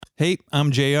Hey, I'm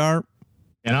JR.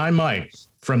 And I'm Mike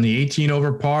from the 18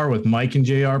 Over Par with Mike and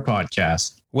JR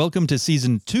podcast. Welcome to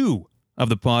season 2 of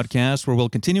the podcast, where we'll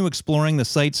continue exploring the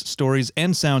sights, stories,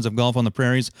 and sounds of golf on the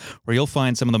prairies, where you'll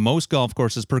find some of the most golf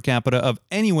courses per capita of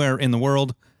anywhere in the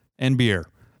world, and beer.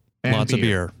 Lots of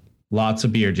beer. Lots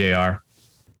of beer, JR.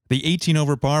 The 18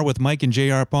 Over Par with Mike and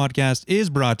JR podcast is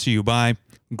brought to you by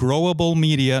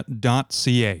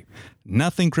growablemedia.ca.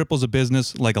 Nothing cripples a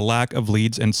business like a lack of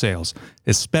leads and sales,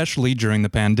 especially during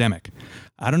the pandemic.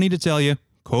 I don't need to tell you,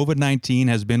 COVID-19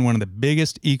 has been one of the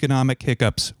biggest economic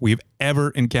hiccups we've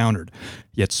ever encountered.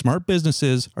 Yet smart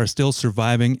businesses are still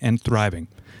surviving and thriving.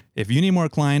 If you need more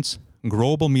clients,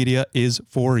 Growable Media is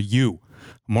for you.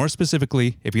 More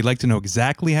specifically, if you'd like to know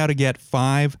exactly how to get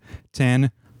 5,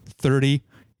 10, 30,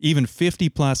 even 50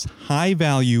 plus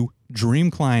high-value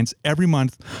dream clients every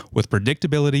month with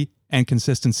predictability and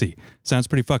consistency. Sounds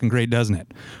pretty fucking great, doesn't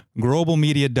it?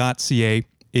 Growablemedia.ca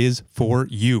is for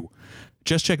you.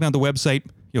 Just checking out the website,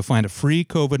 you'll find a free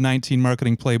COVID-19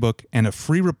 marketing playbook and a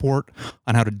free report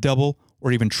on how to double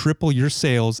or even triple your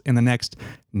sales in the next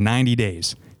 90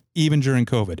 days, even during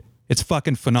COVID. It's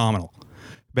fucking phenomenal.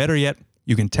 Better yet,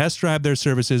 you can test drive their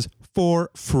services for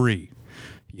free.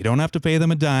 You don't have to pay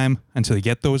them a dime until you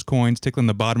get those coins tickling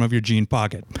the bottom of your jean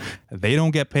pocket. They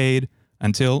don't get paid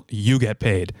until you get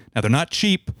paid. Now, they're not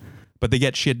cheap, but they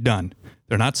get shit done.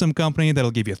 They're not some company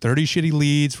that'll give you 30 shitty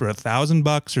leads for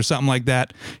 $1,000 or something like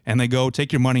that, and they go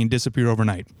take your money and disappear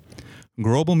overnight.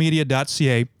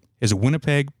 Growablemedia.ca is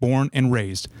Winnipeg born and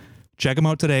raised. Check them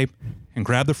out today and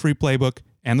grab the free playbook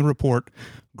and the report,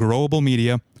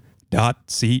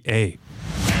 growablemedia.ca.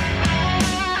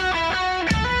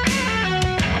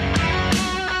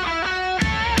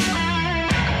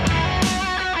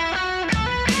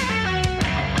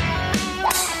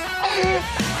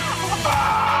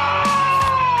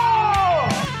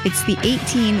 It's the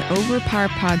 18 Over Par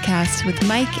podcast with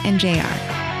Mike and JR.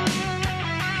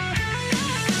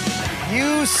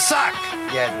 You suck,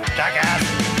 you jackass.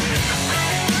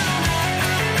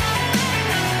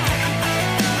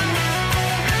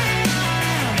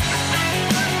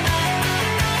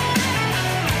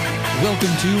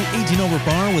 Welcome to 18 Over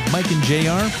Par with Mike and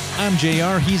JR. I'm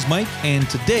JR, he's Mike, and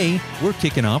today we're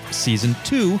kicking off season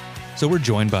 2, so we're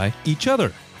joined by each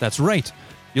other. That's right.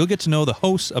 You'll get to know the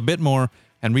hosts a bit more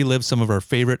and relive some of our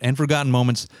favorite and forgotten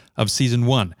moments of season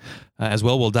 1. As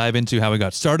well, we'll dive into how we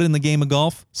got started in the game of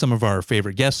golf, some of our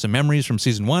favorite guests and memories from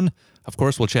season 1. Of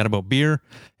course, we'll chat about beer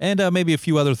and maybe a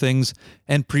few other things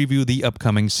and preview the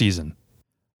upcoming season.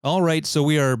 All right, so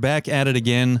we are back at it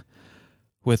again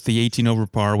with the 18 Over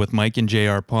Par with Mike and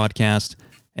JR podcast.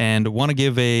 And want to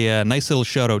give a nice little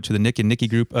shout out to the Nick and Nikki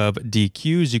group of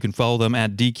DQs. You can follow them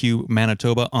at DQ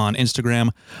Manitoba on Instagram.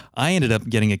 I ended up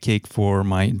getting a cake for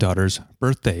my daughter's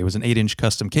birthday. It was an 8-inch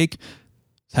custom cake.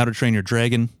 How to Train Your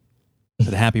Dragon.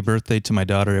 Said happy birthday to my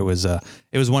daughter. It was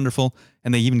wonderful,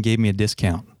 and they even gave me a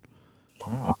discount.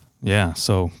 Wow. Yeah,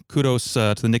 so kudos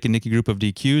to the Nick and Nikki group of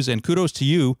DQs, and kudos to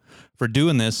you for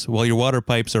doing this while your water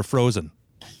pipes are frozen.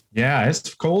 Yeah,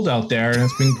 it's cold out there, and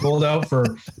it's been cold out for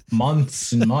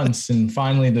months and months. And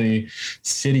finally, the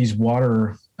city's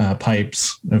water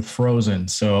pipes have frozen.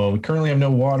 So we currently have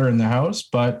no water in the house,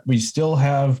 but we still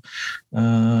have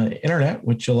internet,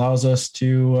 which allows us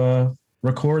to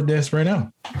record this right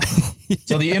now.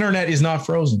 So the internet is not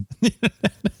frozen.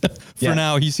 For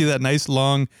now, you see that nice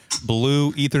long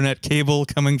blue Ethernet cable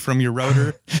coming from your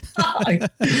router.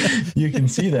 You can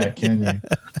see that, can you?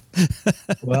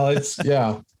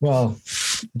 Well,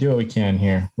 do what we can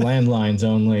here. Landlines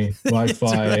only,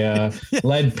 Wi-Fi,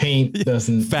 lead paint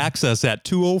doesn't. Fax us at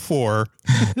 204.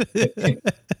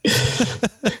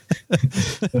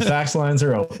 The fax lines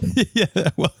are open. Yeah.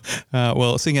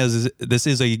 Well, seeing as this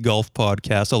is a golf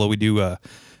podcast, although we do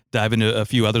dive into a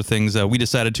few other things, we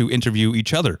decided to interview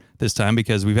each other this time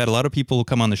because we've had a lot of people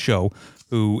come on the show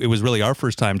who it was really our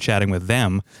first time chatting with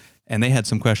them, and they had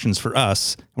some questions for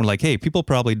us. We're like, hey, people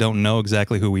probably don't know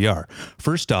exactly who we are.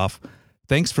 First off,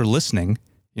 thanks for listening.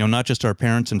 You know, not just our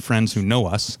parents and friends who know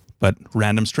us, but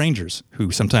random strangers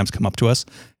who sometimes come up to us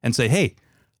and say, hey,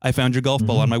 I found your golf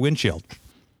ball on my windshield.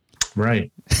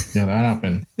 Right. Yeah, that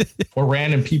happened. Or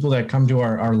random people that come to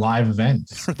our live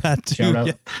events. That too. Shout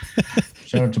out.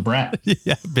 Shout out to Brett.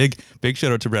 Yeah, big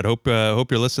shout out to Brett. Hope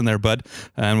you're listening there, bud.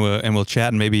 And we'll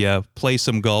chat and maybe play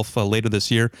some golf later this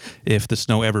year if the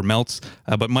snow ever melts.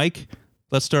 But Mike,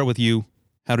 let's start with you.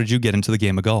 How did you get into the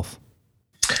game of golf?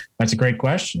 That's a great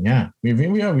question. Yeah, we've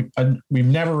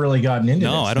never really gotten into.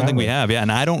 No, I don't think we have. Yeah,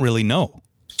 and I don't really know.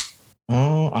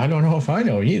 Oh, I don't know if I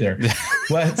know either.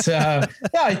 But yeah,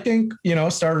 I think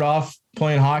started off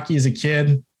playing hockey as a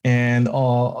kid. and a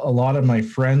lot of my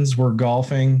friends were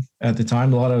golfing at the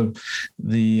time. A lot of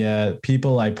the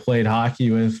people I played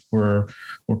hockey with were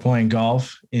playing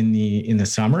golf in the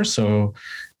summer. So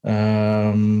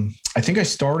I think I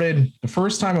started, the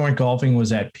first time I went golfing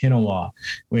was at Pinawa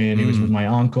when it was with my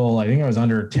uncle. I think I was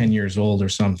under 10 years old or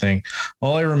something.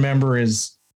 All I remember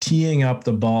is teeing up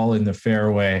the ball in the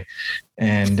fairway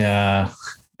and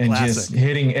just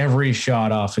hitting every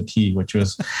shot off a tee, which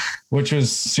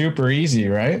was super easy.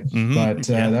 Right. Mm-hmm. But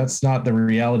that's not the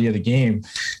reality of the game.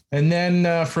 And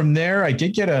then from there, I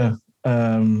did get a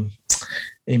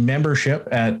membership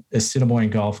at Assiniboine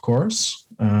Golf Course.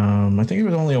 I think it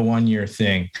was only a 1-year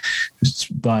thing,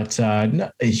 but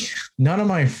none of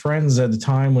my friends at the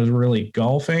time was really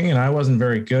golfing, and I wasn't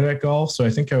very good at golf. So I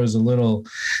think I was a little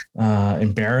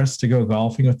embarrassed to go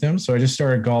golfing with them. So I just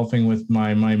started golfing with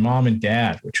my mom and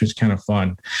dad, which was kind of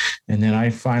fun. And then I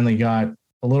finally got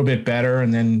a little bit better,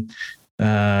 and then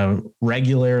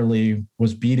regularly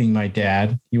was beating my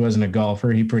dad. He wasn't a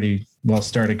golfer. He pretty well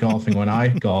started golfing when I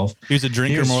golfed. He was a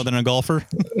drinker more than a golfer.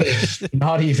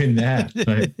 Not even that.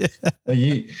 But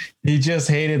he just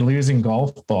hated losing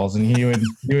golf balls, and he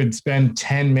would spend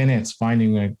 10 minutes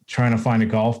trying to find a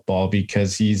golf ball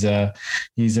because he's a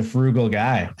frugal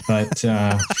guy. But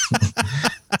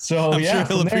so I'm sure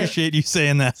he'll appreciate you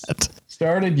saying that.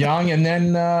 Started young, and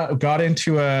then got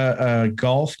into a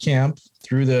golf camp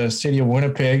through the city of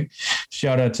Winnipeg.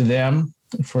 Shout out to them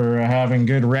for having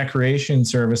good recreation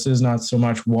services, not so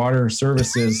much water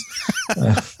services,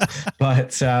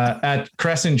 but at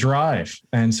Crescent Drive.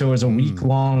 And so it was a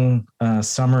week-long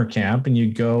summer camp, and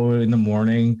you'd go in the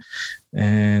morning,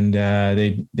 and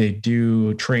they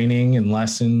do training and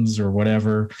lessons or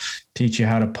whatever, teach you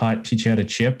how to putt, teach you how to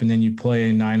chip, and then you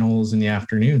play 9 holes in the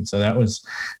afternoon. So that was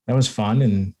fun.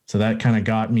 And so that kind of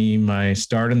got me my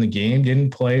start in the game.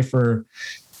 Didn't play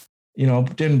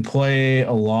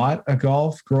a lot of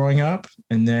golf growing up.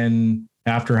 And then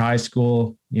after high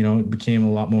school, it became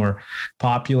a lot more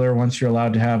popular once you're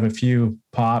allowed to have a few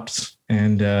pops.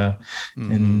 And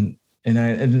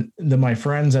my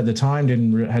friends at the time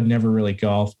had never really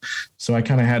golfed. So I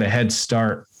kind of had a head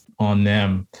start on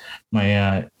them,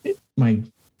 my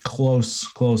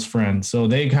close friends. So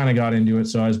they kind of got into it.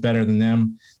 So I was better than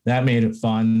them. That made it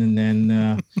fun. And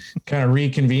then kind of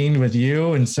reconvened with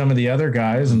you and some of the other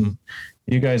guys, and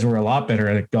you guys were a lot better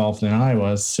at golf than I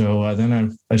was. So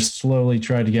then I've slowly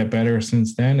tried to get better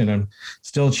since then, and I'm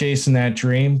still chasing that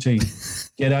dream to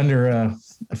get under a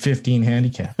 15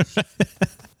 handicap.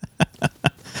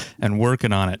 And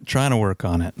working on it, trying to work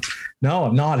on it. No,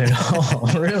 I'm not at all.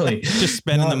 Really. Just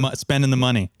spending the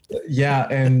money. Yeah.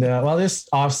 And this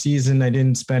off season, I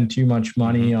didn't spend too much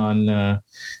money on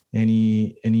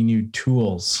any new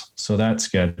tools. So that's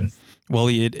good. Well,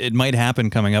 it might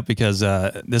happen coming up because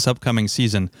this upcoming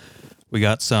season, we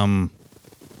got some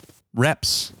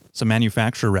reps, some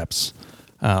manufacturer reps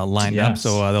lined up.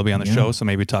 So they'll be on the show. So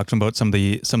maybe talk to them about some of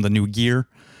the new gear.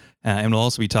 And we'll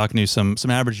also be talking to some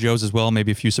average Joes as well,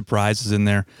 maybe a few surprises in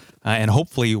there. And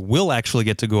hopefully we'll actually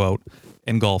get to go out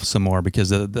and golf some more, because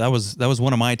that was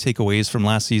one of my takeaways from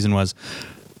last season was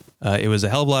it was a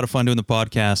hell of a lot of fun doing the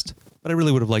podcast, but I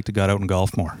really would have liked to got out and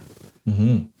golf more.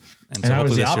 Mm-hmm. And so I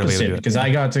was the opposite, because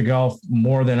I got to golf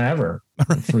more than ever,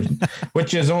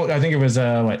 which is, I think it was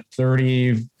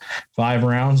 35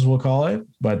 rounds, we'll call it,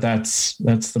 but that's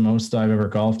the most I've ever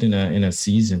golfed in a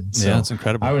season. So yeah, that's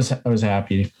incredible. I was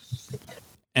happy.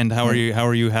 And how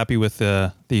are you happy with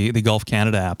the Golf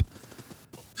Canada app?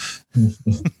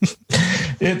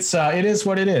 It is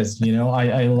what it is.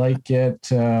 I like it.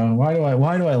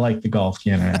 Why do I like the Golf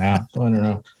Canada app? I don't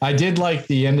know. I did like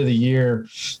the end of the year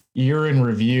in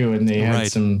review, and they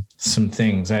had some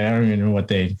things. I don't even know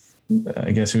what I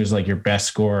guess it was like your best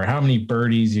score, how many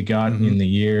birdies you got in the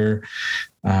year.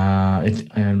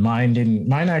 And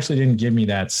mine actually didn't give me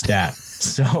that stat.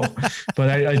 So, but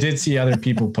I did see other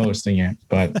people posting it,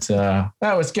 but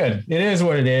that was good. It is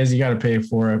what it is. You got to pay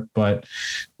for it, but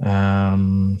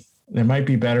there might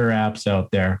be better apps out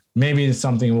there. Maybe it's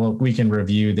something we can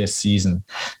review this season,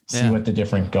 see what the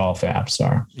different golf apps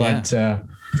are.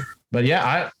 But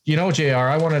yeah, JR,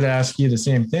 I wanted to ask you the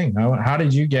same thing. How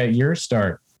did you get your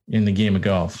start in the game of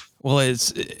golf? Well,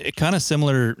 it's kind of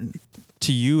similar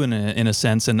to you in a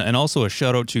sense, and also a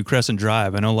shout out to Crescent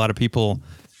Drive. I know a lot of people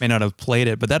may not have played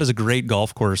it, but that is a great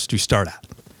golf course to start at.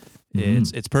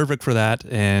 Mm-hmm. It's perfect for that,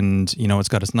 and it's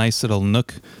got a nice little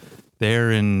nook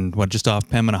there in just off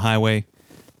Pembina Highway.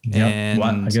 Yep. And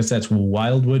I guess that's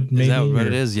Wildwood, maybe. Is that what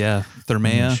it is? Yeah,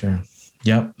 Thermea. Sure.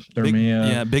 Yep,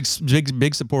 Thermea.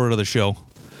 Big supporter of the show.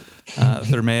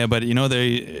 Thermea, but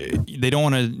they don't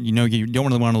want to, you don't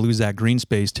really want to lose that green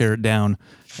space, tear it down,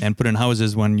 and put in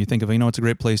houses when you think of, it's a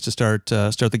great place to start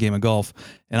the game of golf.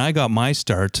 And I got my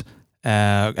start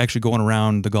actually going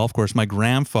around the golf course. My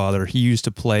grandfather, he used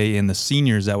to play in the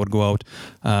seniors that would go out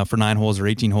for 9 holes or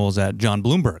 18 holes at John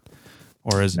Bloomberg.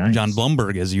 Or as Nice. John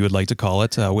Blumberg, as you would like to call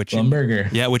it, which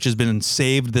has been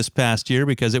saved this past year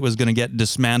because it was going to get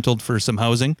dismantled for some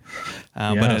housing,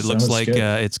 but it looks like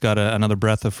it's got another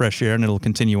breath of fresh air and it'll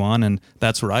continue on, and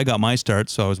that's where I got my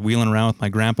start. So I was wheeling around with my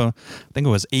grandpa. I think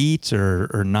it was 8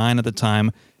 or 9 at the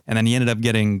time, and then he ended up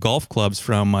getting golf clubs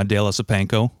from Dale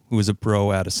Esipanko, who was a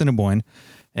pro at Assiniboine,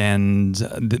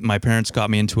 and my parents got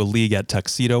me into a league at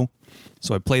Tuxedo,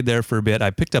 so I played there for a bit.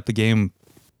 I picked up the game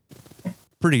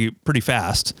pretty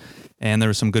fast, and there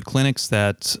were some good clinics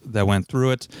that went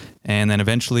through it, and then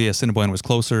eventually Assiniboine was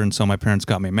closer, and so my parents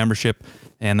got me a membership,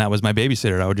 and that was my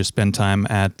babysitter. I would just spend time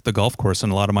at the golf course,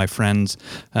 and a lot of my friends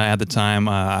at the time,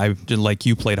 I did, like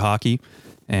you, played hockey,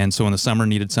 and so in the summer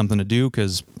needed something to do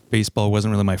because baseball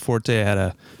wasn't really my forte. I had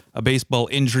a baseball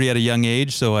injury at a young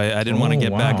age, so I didn't want to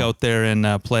get back out there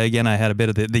and play again. I had a bit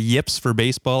of the yips for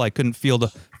baseball. I couldn't field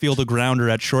a grounder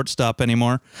at shortstop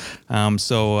anymore,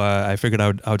 so I figured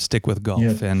I would stick with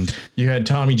golf. And you had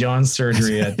Tommy John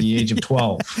surgery at the age of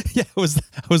 12. Yeah, I was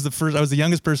the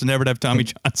youngest person ever to have Tommy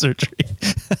John surgery.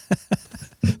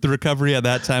 The recovery at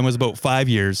that time was about 5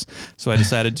 years, so I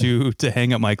decided to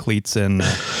hang up my cleats and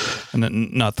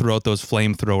not throw out those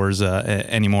flamethrowers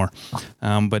anymore.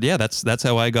 But yeah, that's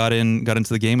how I got into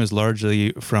the game, is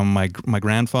largely from my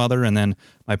grandfather, and then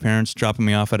my parents dropping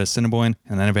me off at Assiniboine,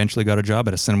 and then eventually got a job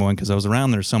at Assiniboine because I was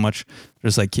around there so much. They're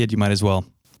just like, kid, you might as well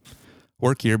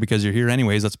work here because you're here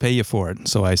anyways. Let's pay you for it.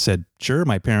 So I said, sure.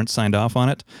 My parents signed off on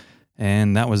it,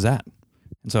 and that was that.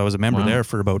 And so I was a member there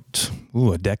for about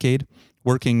a decade,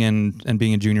 working and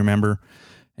being a junior member,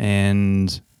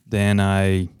 and then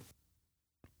I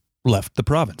left the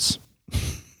province.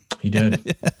 You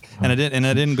did, and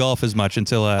I didn't golf as much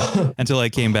until I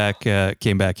came back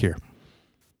here.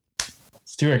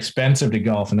 It's too expensive to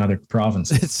golf in other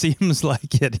provinces. It seems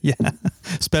like it, yeah,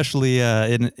 especially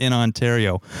in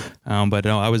Ontario. But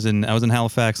no, I was in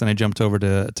Halifax, and I jumped over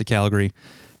to Calgary,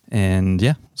 and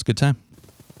yeah, it's a good time.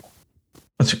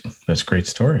 That's a great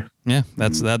story. Yeah,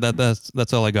 that's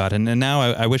all I got. And now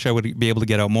I wish I would be able to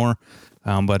get out more,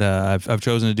 but I've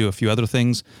chosen to do a few other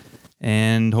things,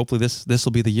 and hopefully this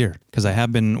will be the year, because I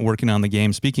have been working on the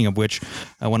game. Speaking of which,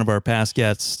 one of our past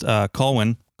guests,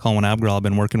 Colwyn Abgral, I've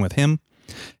been working with him,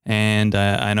 and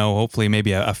I know hopefully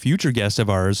maybe a future guest of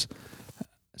ours,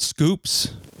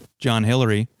 Scoops, John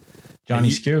Hillary.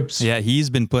 Johnny Scoops. Yeah, he's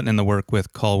been putting in the work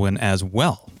with Colwyn as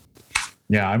well.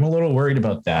 Yeah, I'm a little worried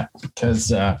about that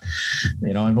because, I've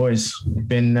always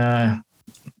been a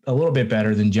little bit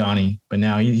better than Johnny, but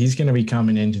now he's going to be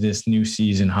coming into this new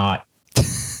season hot.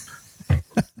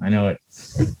 I know it.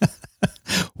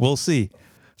 We'll see.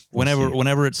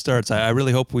 Whenever it starts, I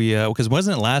really hope we, because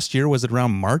wasn't it last year? Was it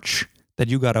around March that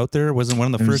you got out there? Wasn't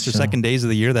one of the first or second days of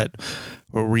the year that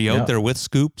were you out there with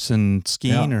Scoops and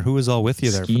Skeen, or who was all with you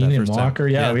there? Skeen for that and first Walker.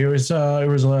 time? Yeah, it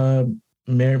was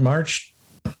March.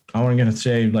 I was going to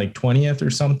say like 20th or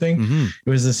something. Mm-hmm. It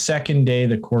was the second day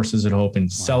the courses had opened.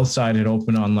 Wow. Southside had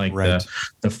opened on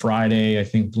the Friday. I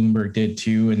think Bloomberg did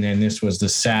too. And then this was the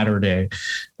Saturday.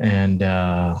 And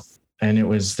there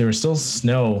was still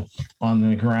snow on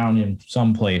the ground in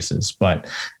some places, but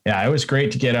yeah, it was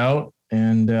great to get out.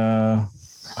 And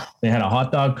they had a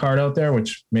hot dog cart out there,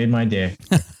 which made my day.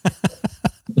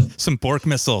 Some pork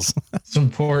missiles. Some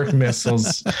pork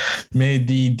missiles made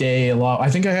the day a lot. I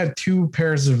think I had 2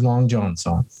 pairs of long johns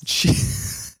on.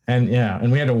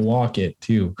 And we had to walk it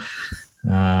too.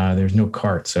 There's no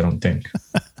carts, I don't think.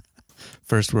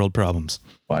 First world problems.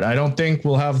 But I don't think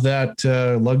we'll have that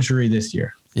luxury this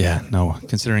year. Yeah, no.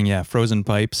 Considering, frozen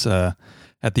pipes at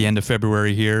the end of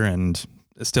February here, and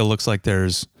it still looks like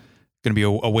there's going to be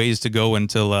a ways to go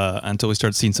until we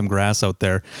start seeing some grass out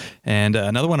there. And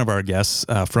another one of our guests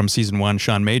from season 1,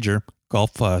 Sean Major,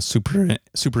 golf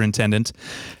superintendent,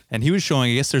 and he was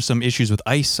showing, I guess there's some issues with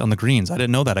ice on the greens. I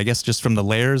didn't know that. I guess just from the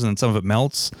layers, and some of it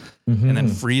melts and then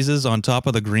freezes on top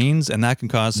of the greens, and that can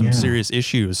cause some serious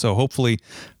issues. So hopefully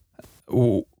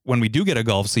when we do get a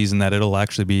golf season, that it'll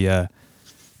actually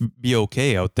be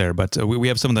okay out there. But we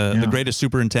have some of the greatest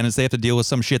superintendents. They have to deal with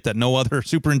some shit that no other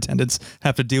superintendents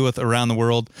have to deal with around the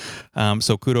world.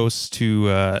 So kudos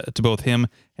to both him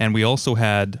And we also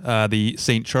had the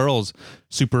St. Charles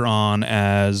Super on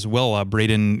as well,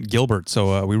 Braden Gilbert.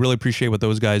 So we really appreciate what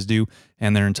those guys do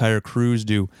and their entire crews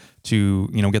do to,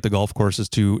 get the golf courses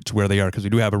to where they are, because we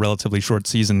do have a relatively short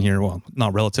season here. Well,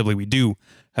 not relatively, we do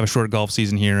have a short golf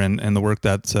season here, and the work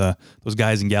that those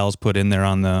guys and gals put in there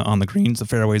on the greens, the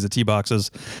fairways, the tee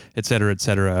boxes, et cetera,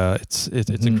 it's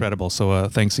incredible. So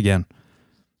thanks again.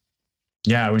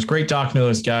 Yeah, it was great talking to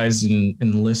those guys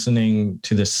and listening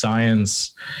to the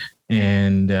science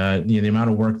and the amount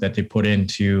of work that they put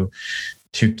into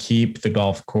to keep the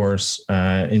golf course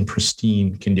in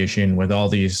pristine condition with all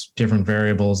these different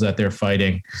variables that they're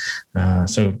fighting.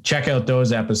 So check out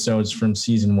those episodes from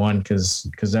season 1 because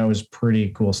that was pretty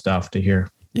cool stuff to hear.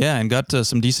 Yeah, and got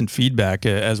some decent feedback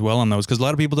as well on those, because a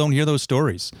lot of people don't hear those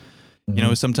stories.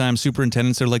 Mm-hmm. Sometimes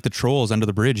superintendents are like the trolls under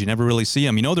the bridge. You never really see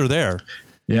them. They're there.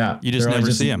 Yeah. You just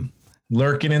never see them.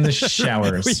 Lurking in the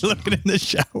showers. Lurking in the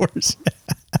showers.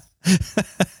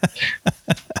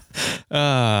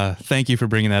 Thank you for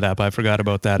bringing that up. I forgot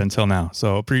about that until now.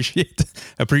 So appreciate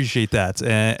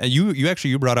that.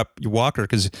 You brought up Walker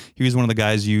because he was one of the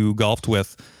guys you golfed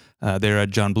with there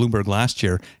at John Bloomberg last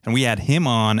year. And we had him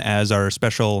on as our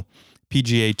special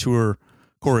PGA Tour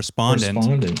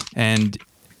correspondent. And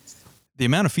the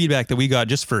amount of feedback that we got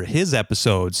just for his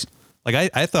episodes, like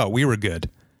I thought we were good.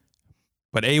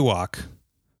 But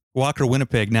Walker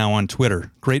Winnipeg now on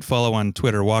Twitter, great follow on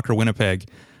Twitter, Walker Winnipeg,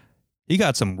 he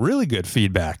got some really good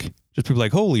feedback. Just people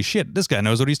like, holy shit, this guy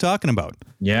knows what he's talking about.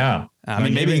 Yeah. I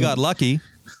mean, maybe he got lucky,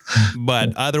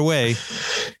 but either way.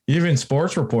 Even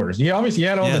sports reporters. He obviously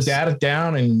had all the data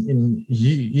down and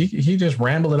he just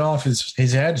rambled it off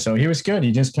his head. So he was good.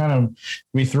 He just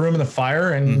we threw him in the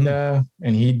fire and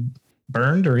he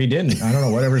burned or he didn't. I don't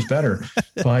know, whatever's better.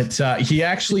 But he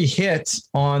actually hit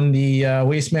on the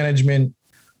Waste Management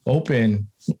Open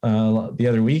the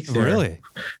other week there. Really?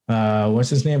 What's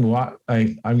his name?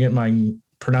 I'm getting my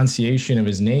pronunciation of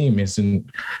his name isn't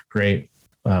great.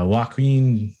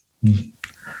 Joaquin,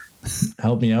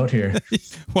 help me out here.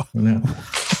 No.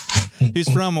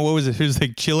 He's from, what was it? He was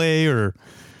like Chile or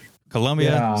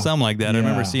Colombia, something like that. I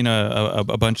remember seeing a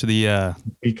bunch of the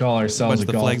we call ourselves a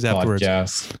golf flags podcast.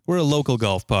 Afterwards. We're a local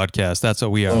golf podcast. That's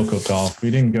what we are. Local golf. We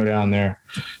didn't go down there.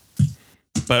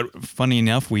 But funny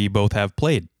enough, we both have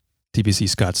played TPC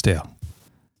Scottsdale.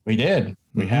 We did.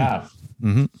 We have.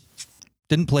 Mm-hmm.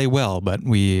 Didn't play well, but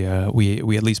we at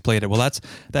least played it. Well,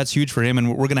 that's huge for him,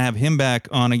 and we're gonna have him back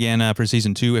on again for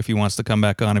season 2 if he wants to come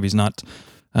back on. If he's not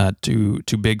too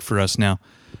big for us now.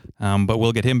 But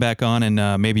we'll get him back on,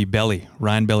 and maybe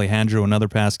Ryan Bellyhandrew, another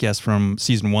past guest from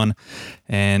season 1.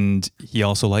 And he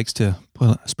also likes to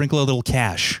sprinkle a little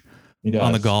cash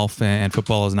on the golf and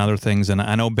football and other things. And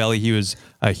I know Belly, he was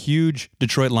a huge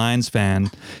Detroit Lions fan,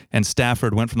 and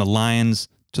Stafford went from the Lions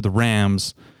to the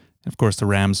Rams. Of course, the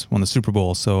Rams won the Super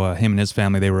Bowl. So him and his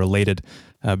family, they were elated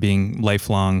being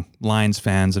lifelong Lions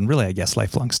fans and really, I guess,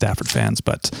 lifelong Stafford fans.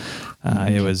 But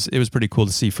it was pretty cool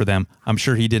to see for them. I'm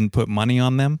sure he didn't put money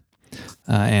on them.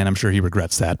 And I'm sure he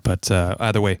regrets that. But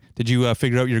either way, did you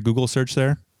figure out your Google search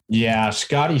there? Yeah,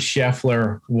 Scotty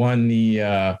Scheffler won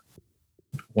the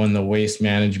Waste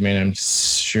Management, I'm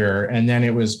sure. And then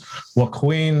it was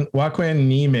Joaquin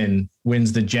Niemann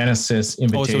wins the Genesis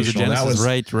Invitational. Oh, so it was the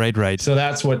Genesis, right. So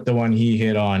that's what the one he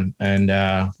hit on. And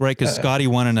right, because Scotty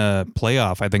won in a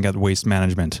playoff, I think, at Waste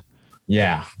Management.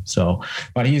 Yeah. So,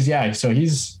 but he's been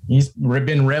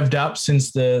revved up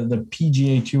since the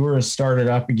PGA Tour has started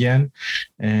up again,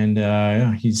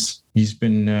 and he's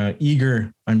been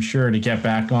eager, I'm sure, to get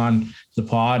back on the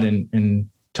pod and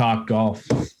talk golf.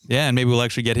 Yeah, and maybe we'll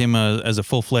actually get him as a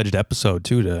full-fledged episode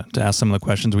too to ask some of the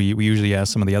questions we usually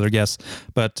ask some of the other guests.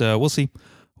 But we'll see.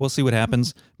 We'll see what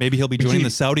happens. Maybe he'll be joining the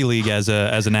Saudi League as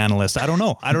an analyst. I don't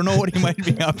know what he might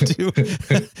be up to.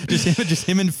 just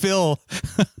him and Phil.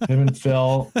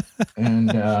 And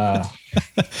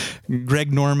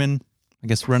Greg Norman, I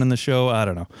guess, running the show. I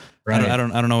don't know. Right. I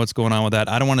don't know what's going on with that.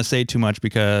 I don't want to say too much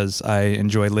because I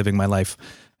enjoy living my life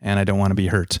and I don't want to be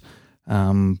hurt.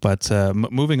 But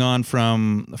moving on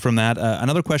from that,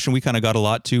 another question we kind of got a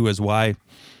lot to is why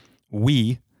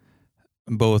we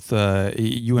both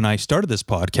you and I started this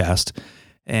podcast,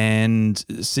 and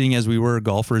seeing as we were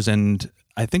golfers, and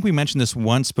I think we mentioned this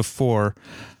once before,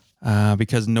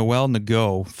 because Noel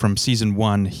Nago from season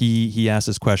 1, he asked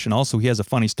this question. Also, he has a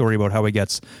funny story about how he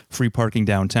gets free parking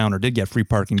downtown, or did get free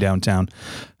parking downtown.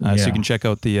 So you can check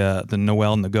out the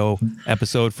Noel Nago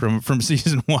episode from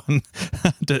season 1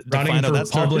 to find out that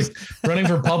story. Running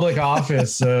for public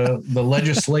office, the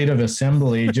legislative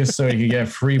assembly, just so he could get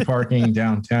free parking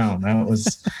downtown. That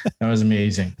was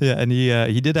amazing. Yeah, and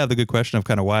he did have the good question of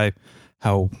kind of why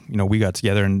we got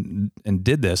together and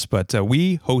did this, but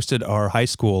we hosted our high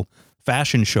school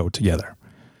fashion show together.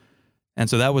 And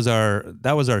so that was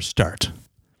our start.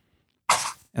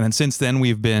 And then since then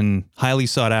we've been highly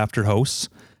sought after hosts.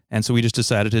 And so we just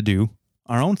decided to do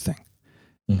our own thing.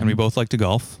 Mm-hmm. And we both like to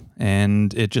golf,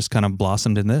 and it just kind of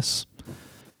blossomed in this.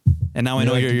 And now I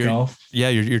know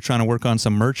you're trying to work on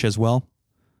some merch as well.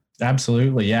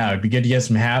 Absolutely. Yeah. It'd be good to get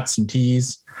some hats, some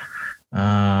tees,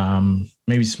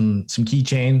 maybe some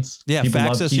keychains. Yeah.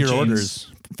 Fax us your orders.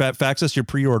 Fax us your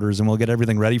pre-orders and we'll get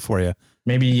everything ready for you.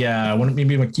 Maybe a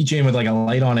keychain with like a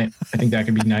light on it. I think that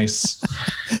could be nice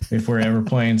if we're ever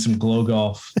playing some glow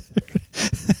golf.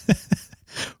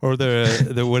 Or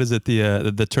the what is it,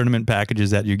 the tournament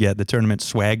packages that you get, the tournament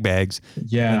swag bags,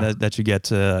 that you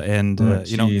get,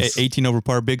 18 Over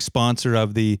Par, big sponsor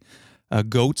of the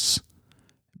Goats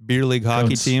Beer League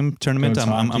hockey team tournament.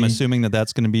 I'm assuming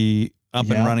that's going to be up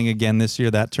and running again this year.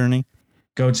 That tourney,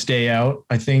 Goats Day Out.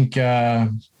 I think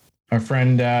our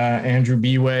friend Andrew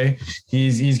Beway,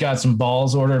 he's got some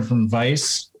balls ordered from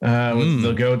Vice with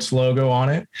the Goats logo on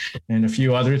it and a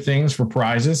few other things for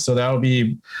prizes. So that will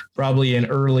be probably an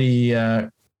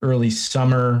early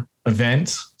summer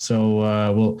event.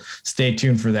 So we'll stay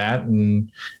tuned for that.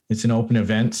 And it's an open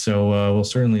event. So we'll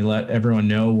certainly let everyone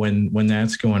know when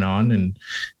that's going on, and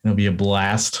it'll be a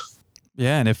blast.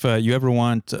 Yeah. And if you ever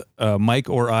want Mike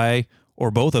or I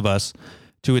or both of us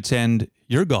to attend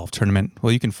your golf tournament,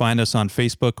 well, you can find us on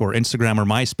Facebook or Instagram or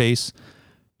MySpace.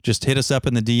 Just hit us up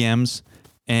in the DMs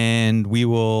and we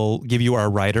will give you our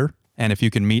rider. And if you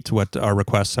can meet what our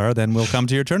requests are, then we'll come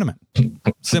to your tournament.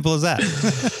 Simple as that.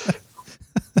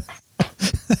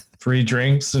 Free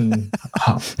drinks and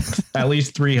at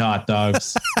least 3 hot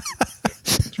dogs.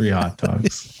 3 hot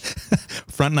dogs.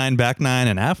 Front 9, back 9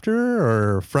 and after,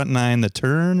 or front 9, the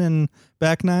turn and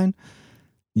back 9?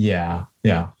 Yeah.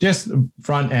 Just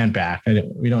front and back.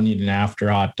 We don't need an after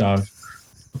hot dog.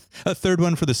 A third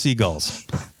one for the Seagulls.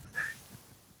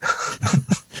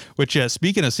 Which,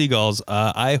 speaking of Seagulls,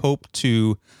 I hope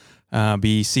to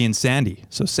be seeing Sandy.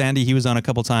 So Sandy, he was on a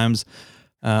couple times.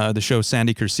 The show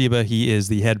Sandy Kursiba. He is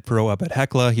the head pro up at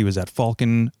Hecla. He was at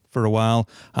Falcon for a while.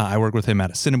 I worked with him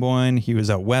at Assiniboine. He was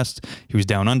out west. He was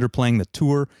down under playing the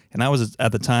tour. And that was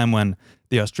at the time when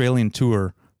the Australian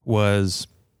tour was...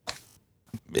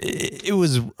 It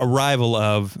was a rival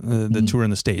of the tour in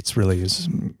the States, really. It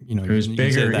was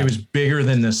bigger. It was bigger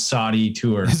than the Saudi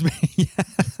tour.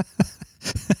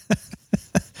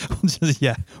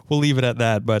 Yeah, we'll leave it at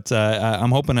that. But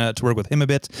I'm hoping to work with him a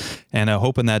bit, and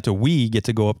hoping that we get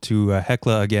to go up to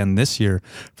Hecla again this year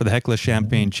for the Hecla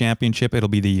Champagne Championship. It'll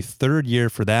be the 3rd year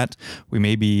for that. We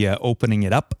may be opening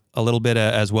it up a little bit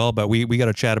as well, but we got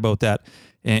to chat about that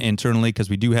internally, because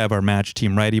we do have our match,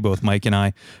 Team Righty, both Mike and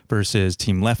I, versus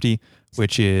Team Lefty,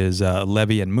 which is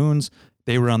Levy and Moons.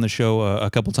 They were on the show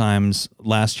a couple times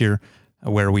last year,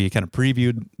 where we kind of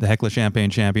previewed the Hecla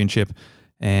Champagne Championship,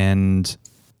 and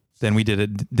then we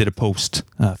did a post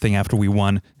thing after we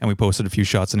won, and we posted a few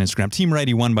shots on Instagram. Team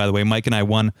Righty won, by the way. Mike and I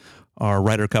won our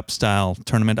Ryder Cup style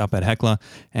tournament up at Hecla,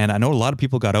 and I know a lot of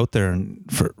people got out there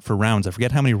for rounds. I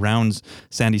forget how many rounds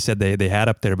Sandy said they had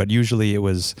up there, but usually it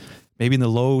was maybe in the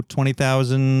low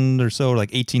 20,000 or so,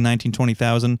 like 18, 19,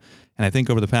 20,000. And I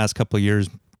think over the past couple of years,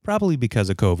 probably because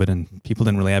of COVID and people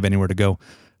didn't really have anywhere to go,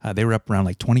 they were up around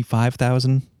like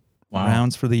 25,000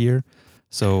 rounds for the year.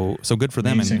 So good for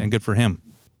them and good for him.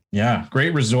 Yeah,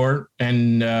 great resort.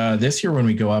 And this year when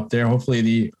we go up there, hopefully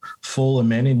the full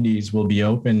amenities will be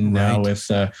open now with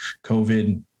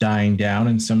COVID dying down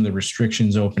and some of the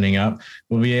restrictions opening up.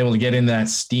 We'll be able to get in that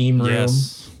steam room.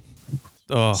 Yes.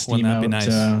 Oh, wouldn't that be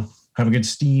nice? Have a good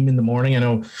steam in the morning. I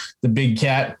know the big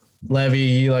cat, Levy,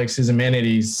 he likes his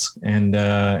amenities, and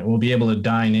we'll be able to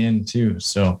dine in too.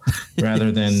 So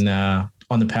rather than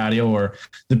on the patio or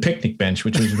the picnic bench,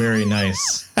 which was very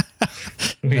nice.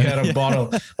 We had a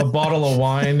bottle of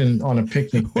wine and on a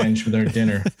picnic bench with our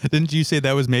dinner. Didn't you say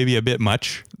that was maybe a bit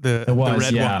much? The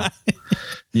red wine.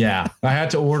 Yeah. I had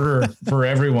to order for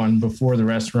everyone before the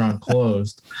restaurant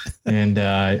closed. And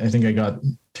I think I got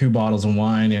 2 bottles of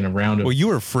wine and a round of... Well, you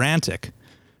were frantic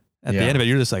at the end of it.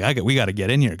 You're just like, we got to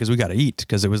get in here because we got to eat,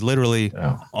 because it was literally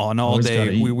on all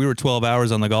day. We were 12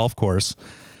 hours on the golf course.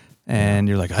 And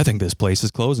you're like, I think this place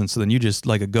is closing. So then you just,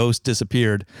 like a ghost,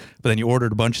 disappeared. But then you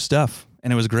ordered a bunch of stuff,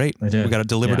 and it was great. I did. We got it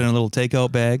delivered in a little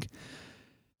takeout bag.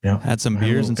 Yeah. Had some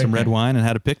beers and some red wine and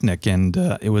had a picnic, and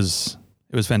it was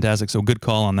fantastic. So good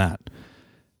call on that,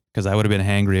 because I would have been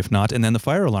hangry if not. And then the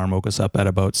fire alarm woke us up at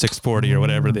about 6:40 or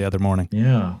whatever the other morning.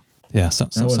 Yeah. Yeah.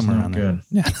 Somewhere around there. Good.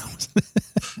 Yeah.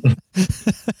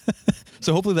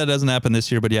 So hopefully that doesn't happen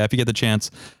this year. But yeah, if you get the chance,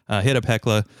 hit up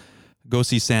Hecla. go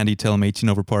see Sandy, tell him 18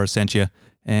 over par sent you,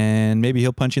 and maybe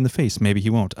he'll punch you in the face. Maybe he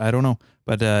won't. I don't know.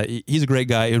 But he's a great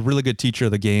guy, a really good teacher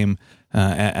of the game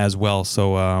as well.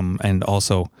 So, and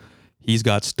also he's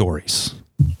got stories.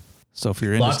 So if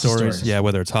you're into Lots of stories, yeah,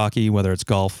 whether it's hockey, whether it's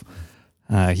golf,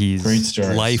 he's great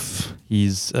stories. Life.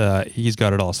 He's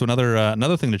got it all. So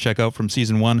another thing to check out from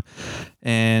season 1,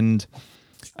 and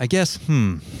I guess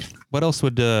what else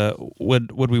would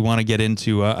we want to get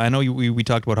into? I know we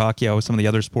talked about hockey. With some of the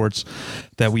other sports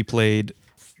that we played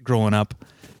growing up,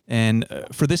 and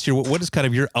for this year, what is kind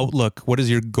of your outlook? What is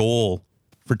your goal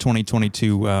for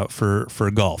 2022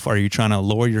 for golf? Are you trying to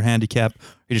lower your handicap?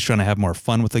 Are you just trying to have more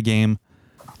fun with the game?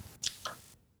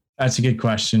 That's a good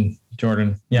question,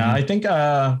 Jordan. Yeah, I think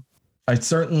I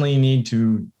certainly need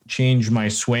to change my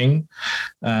swing.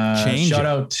 Shout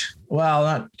out, well,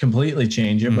 not completely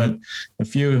change it, but a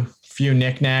few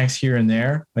knickknacks here and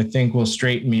there, I think will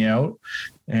straighten me out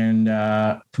and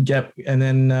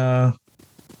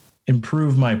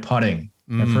improve my putting.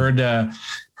 I've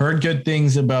heard good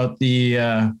things about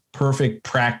the Perfect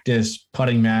Practice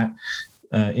putting mat.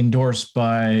 Endorsed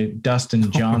by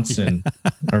Dustin Johnson,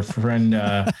 our friend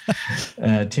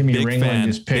Timmy Ringland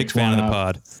just picked one up.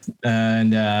 Pod.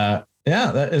 And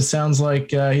it sounds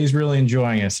like he's really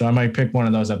enjoying it. So I might pick one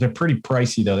of those up. They're pretty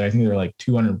pricey though. I think they're like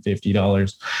 $250.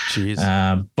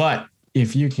 Jeez. But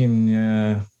if you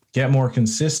can get more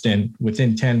consistent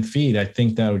within 10 feet, I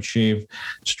think that would shave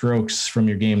strokes from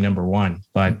your game, number one.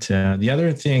 But the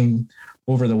other thing,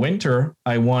 over the winter,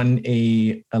 I won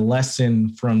a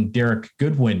lesson from Derek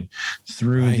Goodwin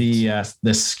through the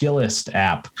Skillest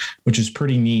app, which is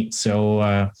pretty neat. So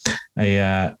I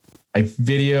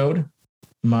videoed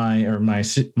my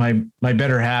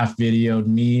better half videoed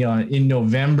me in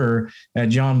November at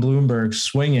John Bloomberg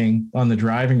swinging on the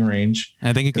driving range.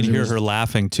 I think you can hear her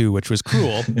laughing too, which was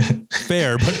cruel.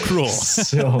 Fair, but cruel.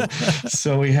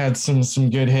 So we had some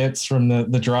good hits from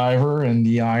the driver and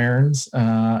the irons.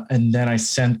 And then I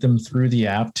sent them through the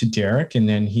app to Derek, and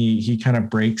then he kind of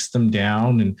breaks them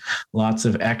down and lots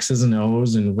of X's and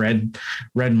O's and red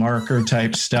marker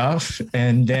type stuff.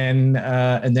 And then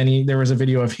there was a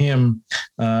video of him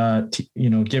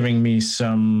giving me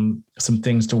some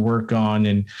things to work on,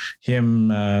 and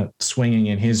him swinging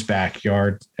in his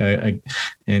backyard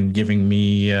and giving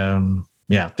me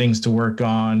things to work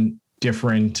on,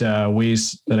 different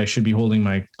ways that I should be holding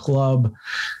my club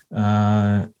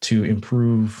to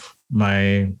improve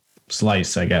my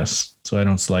slice, I guess. So I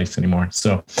don't slice anymore.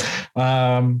 So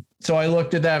I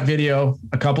looked at that video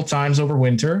a couple times over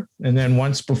winter, and then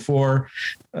once before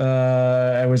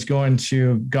I was going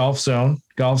to Golf Zone,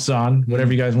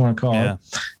 whatever you guys want to call it.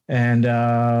 And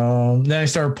then I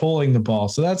started pulling the ball.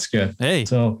 So that's good. Hey,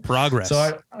 so progress.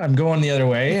 So I'm going the other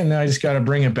way, and I just got to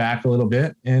bring it back a little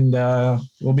bit, and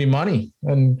we'll be money.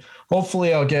 And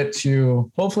hopefully I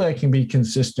can be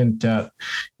consistent at,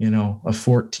 a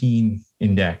 14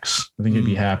 index. I think I'd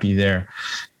be happy there.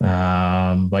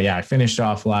 But yeah, I finished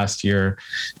off last year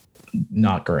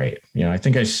not great. I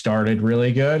think I started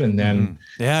really good, and then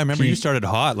I remember you started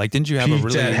hot. Like, didn't you have a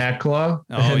really at Hecla?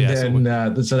 Oh, and yeah.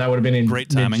 Then, so that would have been in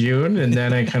mid-June, and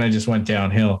then I kind of just went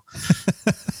downhill.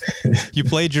 You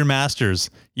played your Masters.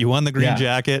 You won the green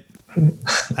jacket.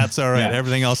 That's all right. Yeah.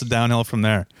 Everything else is downhill from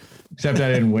there. Except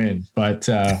I didn't win. But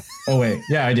I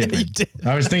did win. You did.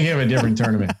 I was thinking of a different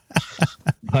tournament.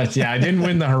 But I didn't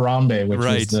win the Harambe, which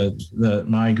was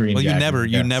my green jacket. Well,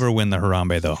 you never win the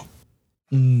Harambe though.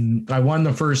 I won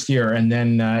the first year, and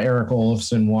then Eric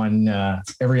Olofsson won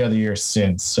every other year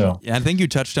since. So I think you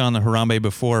touched on the Harambe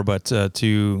before, but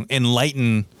to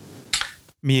enlighten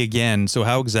me again, so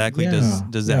how exactly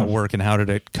does that work, and how did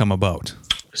it come about?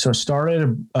 So it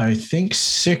started, I think,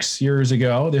 6 years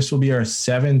ago. This will be our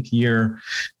 7th year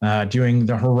doing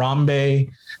the Harambe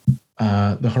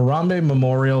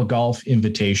Memorial Golf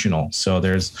Invitational. So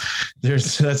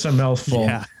that's a mouthful.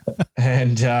 Yeah.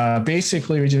 And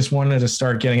basically we just wanted to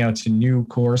start getting out to new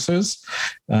courses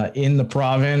in the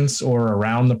province or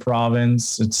around the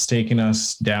province. It's taken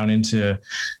us down into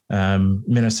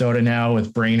Minnesota now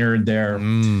with Brainerd there.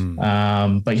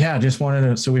 But just wanted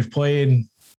to, so we've played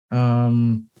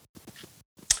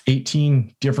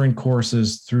 18 different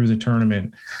courses through the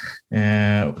tournament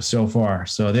so far.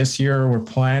 So this year we're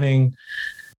planning,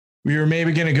 we were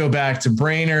maybe going to go back to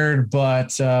Brainerd,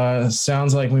 but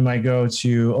sounds like we might go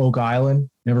to Oak Island.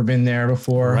 Never been there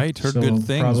before. Right. Heard good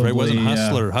things. Probably, right. Wasn't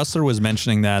Hustler. Hustler was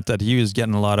mentioning that he was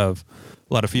getting a lot of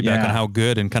feedback on how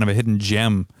good and kind of a hidden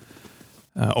gem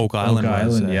Oak Island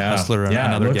was. Hustler,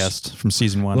 another guest from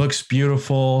season 1. Looks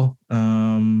beautiful.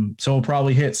 So we'll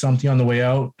probably hit something on the way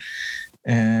out,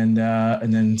 and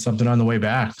then something on the way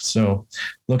back. So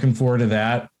looking forward to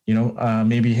that.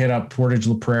 maybe hit up Portage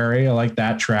La Prairie. I like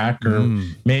that track. Or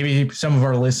maybe some of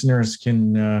our listeners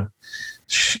can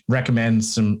recommend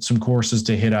some courses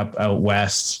to hit up out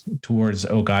west towards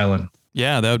Oak Island.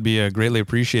 Yeah, that would be greatly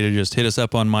appreciated. Just hit us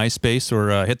up on MySpace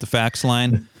or hit the fax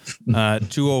line,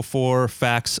 204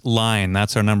 fax line.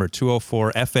 That's our number,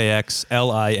 204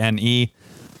 FAXLINE.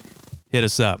 Hit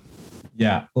us up.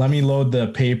 Yeah, let me load the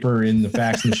paper in the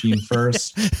fax machine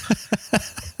first.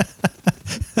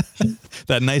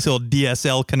 That nice old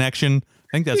DSL connection. I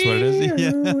think that's what it is.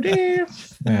 Yeah.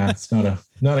 Yeah, it's not a.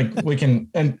 We can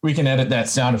edit that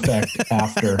sound effect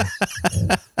after.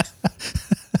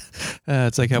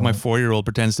 It's like how my 4-year-old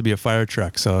pretends to be a fire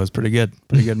truck. So it was pretty good.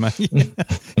 Mike.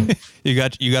 You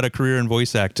got a career in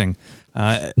voice acting.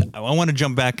 I want to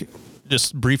jump back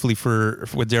just briefly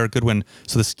with Derek Goodwin.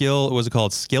 So the skill, what was it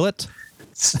called? Skillet?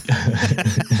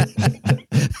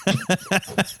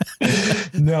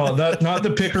 No, not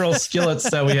the pickerel skillets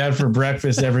that we had for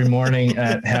breakfast every morning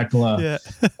at Hecla. Yeah.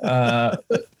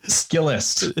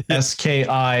 Skillest,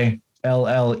 SKILLEST,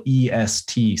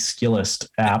 Skillest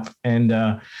app, and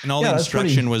all the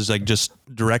instruction was like just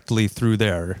directly through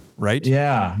there, right?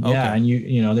 Yeah, okay. Yeah, and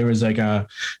you there was like a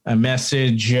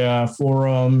message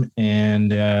forum,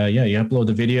 and you upload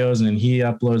the videos, and then he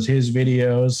uploads his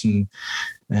videos,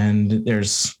 and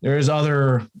there's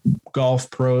other golf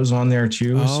pros on there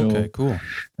too. Oh, okay, cool.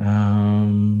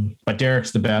 But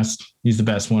Derek's the best. He's the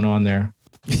best one on there.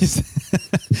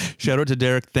 Shout out to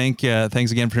Derek.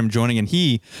 Thanks again for him joining. And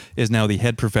he is now the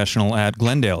head professional at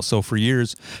Glendale. So for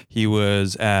years, he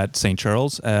was at St.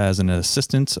 Charles as an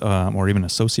assistant or even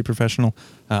associate professional.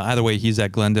 Either way, he's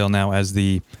at Glendale now as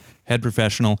the head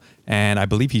professional. And I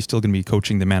believe he's still going to be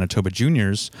coaching the Manitoba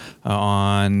Juniors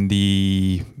on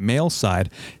the male side.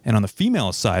 And on the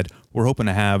female side, we're hoping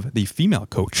to have the female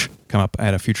coach come up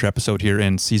at a future episode here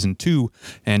in season 2.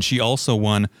 And she also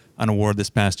won an award this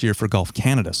past year for Golf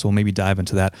Canada. So we'll maybe dive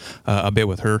into that a bit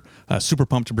with her. Super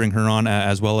pumped to bring her on,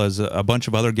 as well as a bunch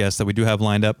of other guests that we do have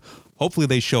lined up. Hopefully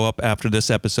they show up after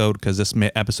this episode, because this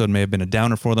episode may have been a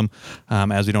downer for them,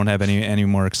 as we don't have any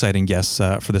more exciting guests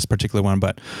for this particular one.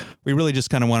 But we really just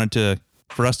kind of wanted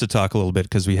for us to talk a little bit,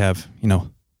 because we have,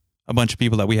 a bunch of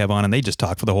people that we have on, and they just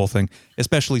talk for the whole thing,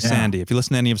 especially Sandy. If you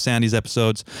listen to any of Sandy's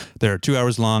episodes, they're 2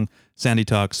 hours long. Sandy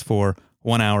talks for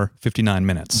 1 hour, 59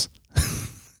 minutes.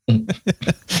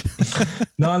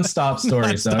 Non-stop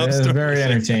stories. So it's very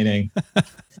entertaining.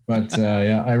 But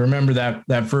I remember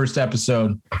that first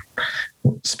episode,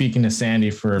 speaking to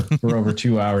Sandy for over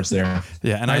 2 hours there.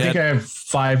 Yeah, and I think I have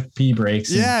 5 pee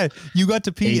breaks. Yeah, you got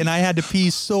to pee, and I had to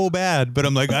pee so bad, but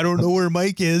I'm like, I don't know where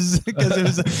Mike is, because it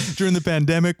was during the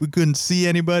pandemic. We couldn't see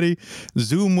anybody.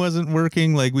 Zoom wasn't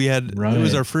working. Like it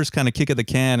was our first kind of kick at the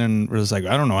can, and it was like,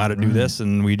 I don't know how to do this,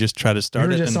 and we just tried to start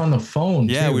we were it. Just on the phone.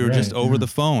 Yeah, too, we were just over the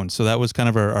phone. So that was kind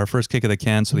of our first kick of the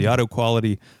can. So the audio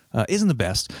quality isn't the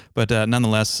best, but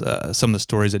nonetheless, some of the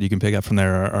stories that you can pick up from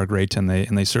there are great, and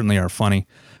they certainly are funny.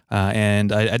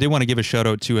 And I did want to give a shout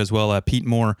out to as well, Pete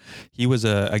Moore. He was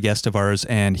a guest of ours,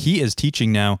 and he is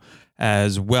teaching now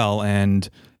as well. And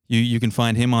you can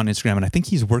find him on Instagram, and I think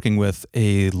he's working with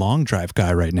a long drive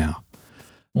guy right now.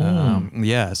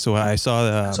 So I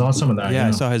saw some of that. Yeah,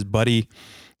 I saw his buddy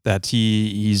that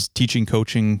he's teaching,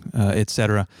 coaching,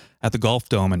 etc. at the Golf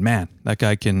Dome, and man, that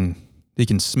guy can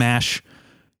smash.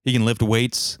 He can lift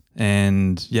weights,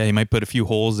 and he might put a few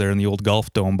holes there in the old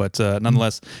Golf Dome, but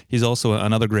nonetheless, he's also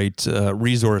another great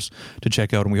resource to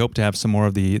check out. And we hope to have some more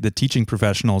of the teaching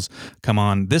professionals come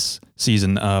on this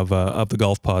season of the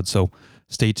Golf Pod. So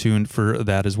stay tuned for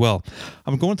that as well.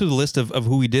 I'm going through the list of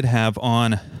who we did have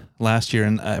on last year,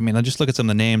 and I mean, I just look at some of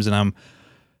the names, and I'm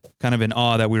kind of in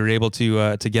awe that we were able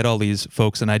to get all these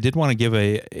folks. And I did want to give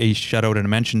a shout out and a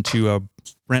mention to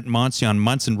Brent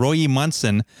Munson, Roy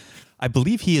Munson. I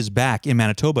believe he is back in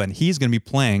Manitoba, and he's going to be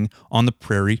playing on the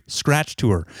Prairie Scratch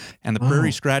Tour. And the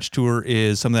Prairie Scratch Tour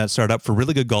is something that started up for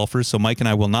really good golfers, so Mike and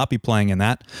I will not be playing in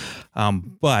that.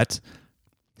 But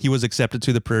he was accepted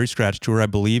to the Prairie Scratch Tour. I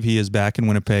believe he is back in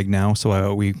Winnipeg now,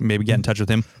 so we maybe get in touch with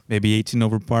him. Maybe 18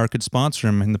 Over Par could sponsor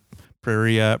him in the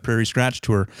Prairie Scratch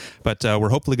Tour. But we're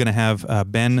hopefully going to have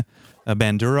Ben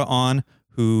Bandura on,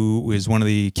 who is one of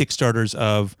the Kickstarters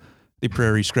of the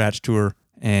Prairie Scratch Tour.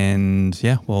 And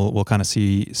we'll kind of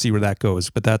see where that goes.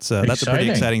 But that's a pretty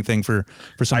exciting thing for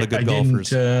some of the good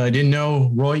golfers. I didn't know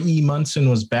Roy E. Munson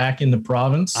was back in the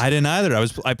province. I didn't either.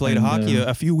 I played hockey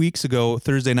a few weeks ago,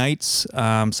 Thursday nights.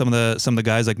 Some of the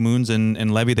guys like Moons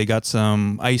and Levy, they got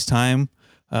some ice time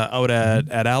out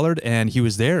at Allard, and he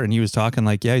was there, and he was talking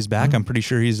like, he's back. I'm pretty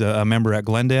sure he's a member at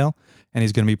Glendale, and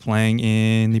he's going to be playing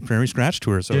in the Prairie Scratch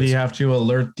Tour. So did he have to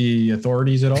alert the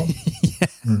authorities at all?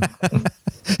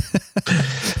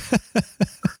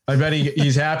 I bet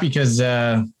he's happy because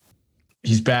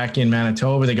he's back in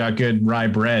Manitoba. They got good rye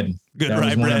bread. Good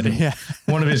rye bread.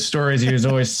 One of his stories, he was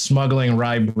always smuggling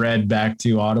rye bread back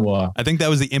to Ottawa. I think that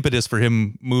was the impetus for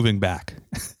him moving back.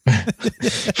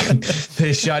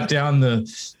 They shut down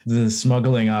the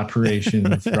smuggling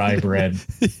operation of rye bread.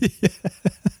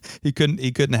 He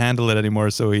couldn't handle it anymore,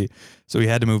 so he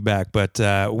had to move back. But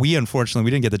we unfortunately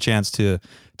didn't get the chance to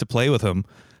play with him.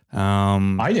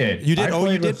 I did. You did.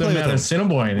 You did play with him at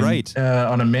Assiniboine, right?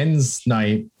 On a men's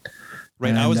night. Right.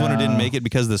 And I was one who didn't make it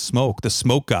because of the smoke. The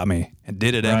smoke got me and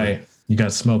did it. Right. You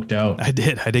got smoked out. I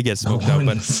did get smoked out.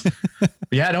 But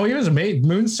yeah, no, he was amazing.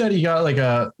 Moon said he got like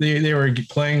they were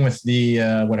playing with the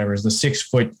the 6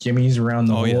 foot gimmies around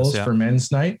the holes for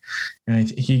men's night, and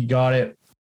he got it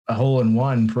a hole in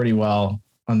one pretty well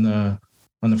on the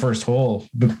first hole.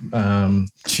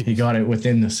 He got it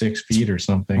within the 6 feet or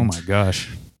something. Oh my gosh.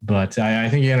 But I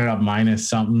think he ended up minus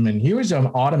something, and he was an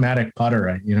automatic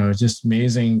putter. It's just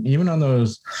amazing, even on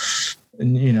those,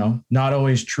 not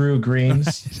always true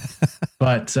greens,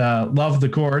 but love the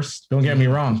course. Don't get me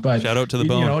wrong, but shout out to the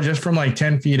bone. Just from like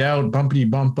 10 feet out, bumpity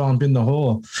bump in the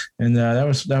hole, and that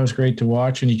was great to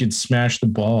watch. And he could smash the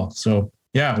ball. So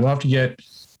yeah, we'll have to get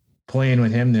playing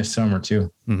with him this summer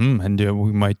too. Mm-hmm. And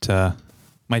we might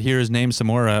hear his name some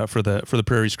more for the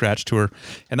Prairie Scratch Tour.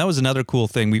 And that was another cool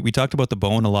thing. We talked about the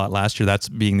Bone a lot last year, that's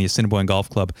being the Assiniboine Golf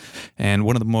Club. And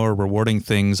one of the more rewarding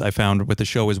things I found with the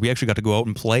show is we actually got to go out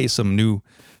and play some new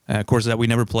courses that we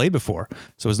never played before.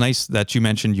 So it was nice that you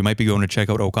mentioned you might be going to check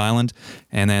out Oak Island.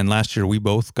 And then last year we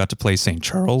both got to play St.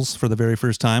 Charles for the very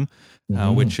first time,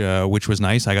 which was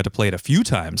nice. I got to play it a few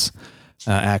times.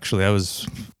 Actually,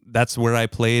 that's where I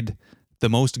played the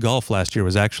most golf last year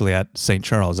was actually at St.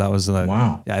 Charles. That was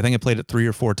wow. Yeah, I think I played it 3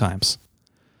 or 4 times.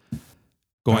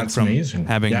 That's from amazing.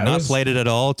 Having not played it at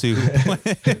all to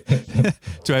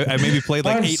I maybe played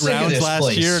like 8 rounds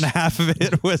last year, and half of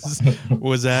it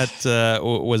was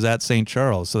at St.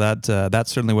 Charles. So that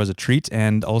certainly was a treat,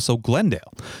 and also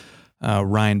Glendale.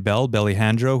 Ryan Bell, Belly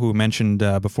Handro, who mentioned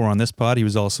before on this pod, he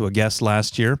was also a guest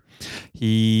last year.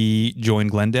 He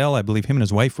joined Glendale. I believe him and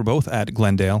his wife were both at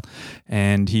Glendale,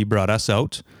 and he brought us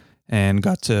out and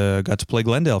got to play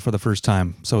Glendale for the first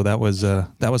time. So that was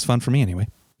fun for me anyway.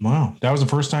 Wow, that was the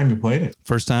first time you played it.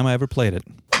 First time I ever played it.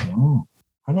 Oh.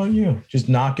 How about you? Just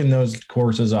knocking those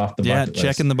courses off the bucket list.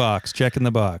 Checking the box.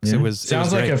 Yeah.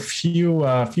 Sounds like a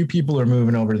few people are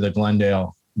moving over to the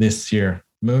Glendale this year.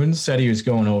 Moons said he was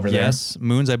going over there. Yes,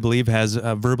 Moons, I believe, has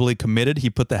verbally committed.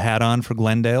 He put the hat on for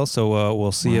Glendale, so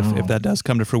we'll see if that does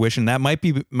come to fruition. That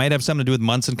might have something to do with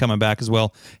Munson coming back as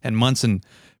well, and Munson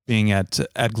being at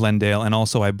Glendale, and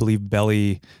also I believe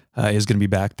Belly is going to be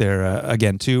back there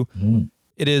again too.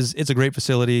 It's a great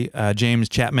facility. James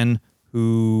Chapman,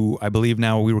 who I believe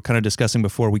now we were kind of discussing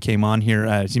before we came on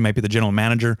here. He might be the general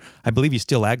manager. I believe he's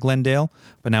still at Glendale,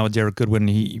 but now with Derek Goodwin,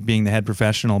 he being the head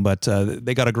professional. But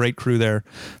they got a great crew there,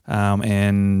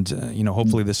 and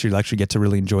hopefully this year they'll actually get to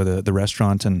really enjoy the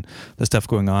restaurant and the stuff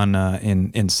going on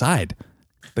inside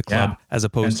the club, as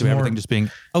opposed to everything just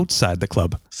being outside the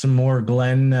club. Some more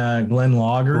Glen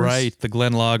lagers, right? The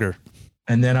Glen Lager.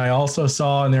 And then I also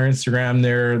saw on their Instagram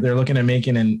they're looking at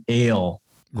making an ale,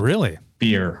 really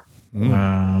beer.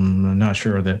 I'm not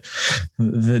sure the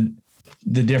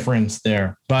difference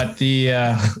there, but the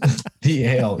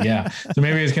ale, yeah. So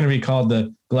maybe it's going to be called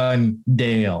the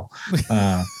Glendale,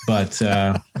 but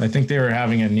I think they were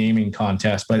having a naming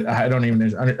contest, but I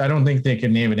don't think they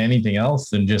could name it anything else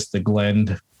than just the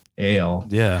Glen Ale.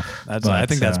 Yeah, I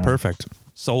think that's perfect.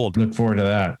 Sold. Look forward to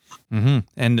that. Mm-hmm.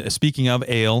 And speaking of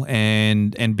ale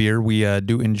and beer, we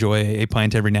do enjoy a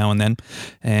pint every now and then.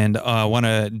 And I want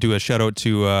to do a shout out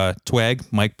to Twag,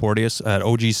 Mike Porteous at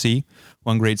OGC,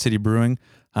 One Great City Brewing.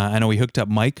 I know we hooked up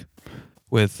Mike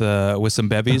with some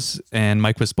bevies, and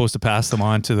Mike was supposed to pass them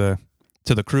on to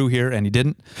the crew here, and he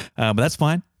didn't. But that's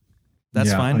fine.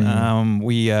 That's fine.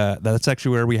 That's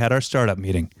actually where we had our startup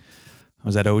meeting. I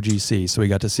was at OGC, so we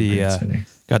got to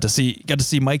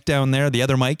see Mike down there, the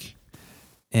other Mike,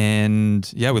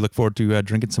 and yeah, we look forward to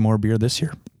drinking some more beer this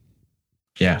year.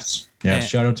 Yes.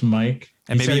 Shout out to Mike,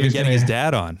 and maybe even getting his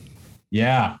dad on.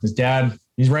 Yeah, his dad's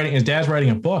writing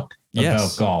a book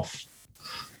about golf.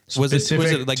 Was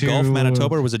it like Golf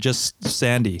Manitoba, or was it just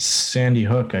Sandy? Sandy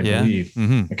Hook, I believe.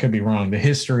 Mm-hmm. I could be wrong. The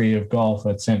history of golf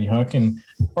at Sandy Hook,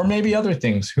 or maybe other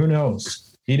things. Who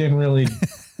knows? He didn't really.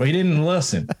 Well, he didn't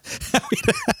listen.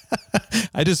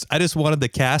 I just wanted the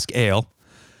cask ale,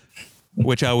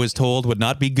 which I was told would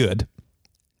not be good,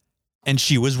 and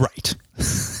she was right.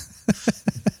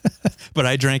 But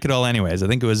I drank it all anyways. I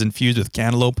think it was infused with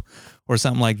cantaloupe or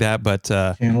something like that. But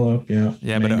Cantaloupe, yeah.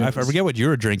 yeah, but I forget what you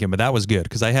were drinking, but that was good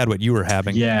because I had what you were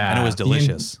having. Yeah, and it was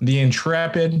delicious. The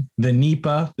Intrepid, the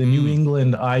NEPA, the New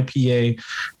England IPA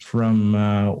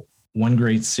from One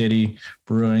Great City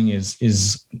Brewing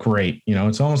is great. You know,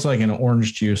 it's almost like an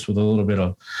orange juice with a little bit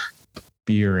of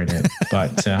beer in it,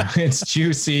 but it's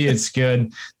juicy. It's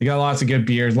good. They got lots of good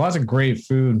beers, lots of great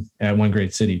food at One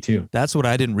Great City too. That's what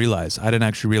I didn't realize. I didn't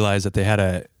actually realize that they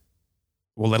had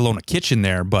let alone a kitchen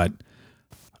there, but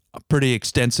a pretty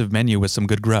extensive menu with some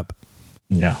good grub.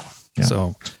 Yeah.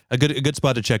 So a good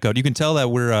spot to check out. You can tell that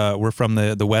we're from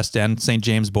the West End, St.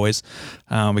 James boys,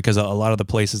 because a lot of the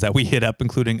places that we hit up,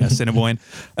 including Assiniboine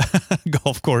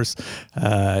golf course,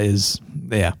 is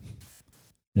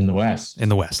in the West. In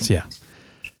the West, yeah.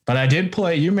 But I did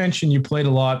play. You mentioned you played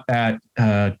a lot at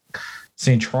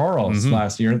St. Charles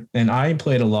last year, and I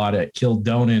played a lot at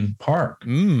Kildonan Park.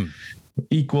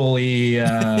 Equally,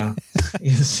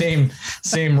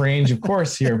 same range, of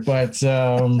course, here. But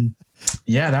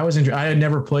that was interesting. I had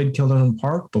never played Kildonan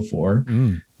Park before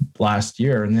last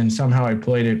year, and then somehow I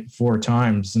played it 4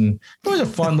 times, and it was a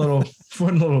fun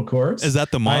little course. Is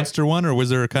that the monster one, or was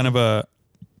there kind of a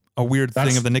weird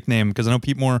thing of the nickname? Because I know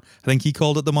Pete Moore, I think he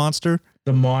called it the Monster.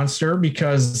 The Monster,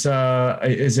 because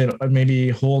is it maybe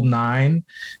hole 9?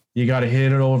 You got to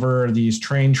hit it over these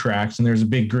train tracks, and there's a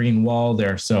big green wall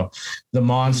there. So the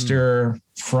Monster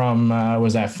from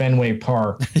was at Fenway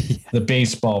Park, the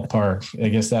baseball park. I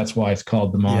guess that's why it's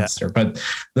called the Monster. Yeah. But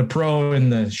the pro in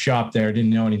the shop there didn't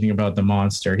know anything about the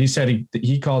Monster. He said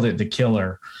he called it the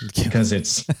Killer because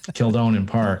it's Kildonan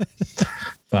Park.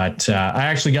 But I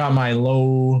actually got my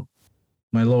low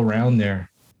round there.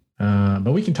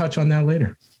 But we can touch on that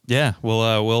later. Yeah,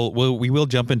 we will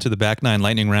jump into the back 9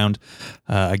 lightning round.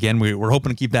 Again, we're hoping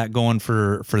to keep that going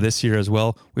for this year as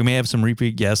well. We may have some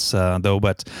repeat guests though,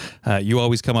 but you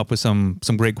always come up with some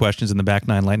great questions in the back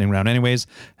 9 lightning round. Anyways,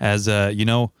 as you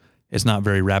know, it's not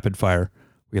very rapid fire.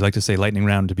 We like to say lightning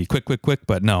round to be quick,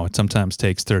 but no, it sometimes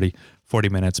takes 30, 40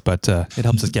 minutes, but it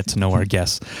helps us get to know our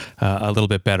guests a little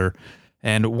bit better.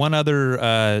 And one other,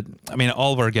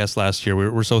 all of our guests last year,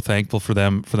 we're so thankful for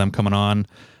them coming on.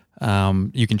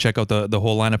 You can check out the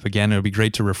whole lineup again. It would be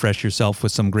great to refresh yourself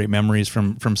with some great memories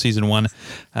from season 1.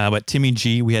 But Timmy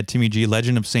G, we had Timmy G,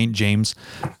 legend of St. James.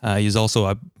 He's also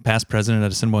a past president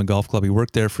at Assiniboine Golf Club. He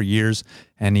worked there for years,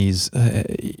 and he's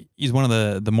one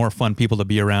of the more fun people to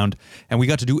be around. And we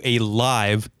got to do a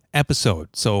live episode,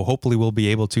 so hopefully we'll be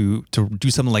able to do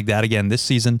something like that again this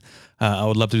season. I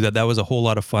would love to do that. That was a whole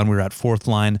lot of fun. We were at Fourth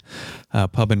Line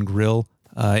Pub and Grill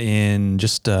in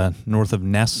just north of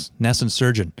Ness and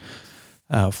Surgeon.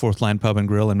 Fourth Line Pub and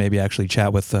Grill, and maybe actually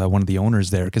chat with one of the owners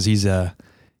there, because he's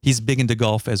big into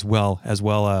golf as well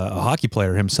a hockey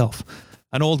player himself,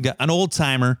 an old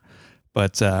timer,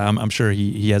 but I'm sure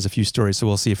he has a few stories. So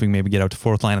we'll see if we can maybe get out to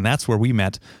Fourth Line, and that's where we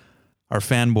met our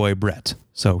fanboy Brett.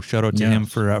 So shout out to him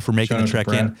for making the trek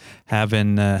in,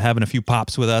 having a few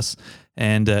pops with us,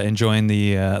 and enjoying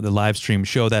the live stream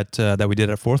show that we did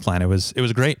at Fourth Line. It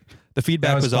was great. The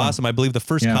feedback was awesome. I believe the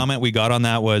first comment we got on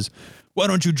that was, "Why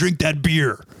don't you drink that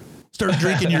beer? Start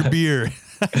drinking your beer."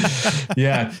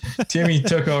 Yeah, Timmy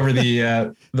took over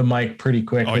the mic pretty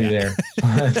quickly there.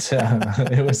 But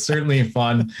it was certainly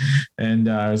fun, and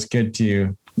it was good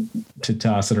to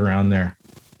toss it around there.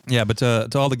 Yeah, but to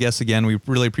all the guests again, we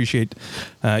really appreciate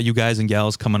you guys and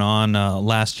gals coming on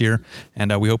last year,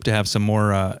 and we hope to have some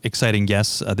more exciting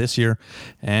guests this year,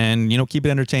 and keep it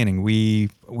entertaining. We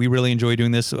really enjoy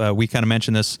doing this. We kind of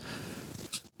mentioned this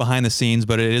behind the scenes,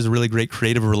 but it is a really great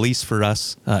creative release for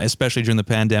us, especially during the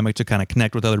pandemic, to kind of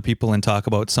connect with other people and talk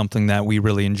about something that we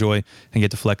really enjoy and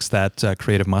get to flex that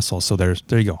creative muscle. So there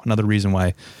you go, another reason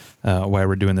why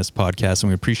we're doing this podcast, and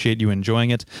we appreciate you enjoying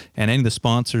it. And any of the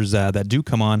sponsors that do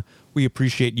come on, we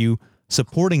appreciate you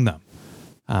supporting them.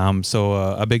 So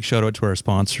a big shout out to our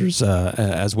sponsors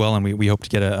as well, and we hope to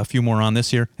get a few more on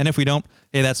this year. And if we don't,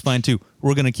 hey, that's fine too.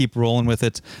 We're going to keep rolling with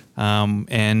it.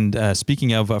 And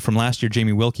speaking of from last year,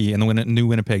 Jamie Wilkie and the new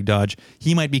Winnipeg Dodge,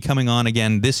 he might be coming on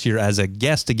again this year as a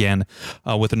guest again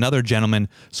with another gentleman,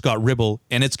 Scott Ribble,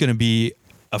 and it's going to be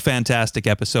a fantastic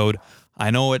episode. I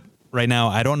know it right now.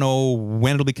 I don't know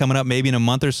when it'll be coming up, maybe in a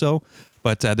month or so,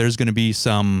 but there's going to be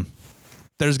some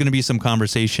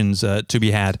conversations to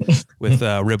be had with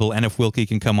Ribble, and if Wilkie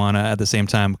can come on at the same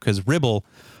time, because Ribble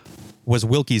was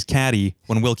Wilkie's caddy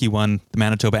when Wilkie won the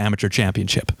Manitoba Amateur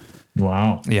Championship.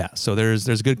 Wow. Yeah, so there's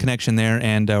a good connection there,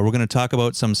 and we're going to talk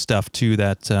about some stuff too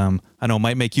that I know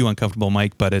might make you uncomfortable,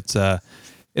 Mike, but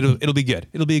it'll be good.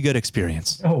 It'll be a good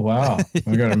experience. Oh wow,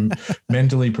 I got to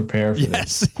mentally prepare for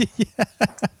this. Yes.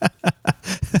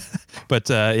 But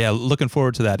yeah, looking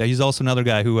forward to that. He's also another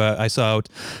guy who I saw out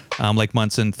like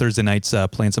Munson Thursday nights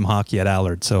playing some hockey at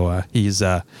Allard. So he's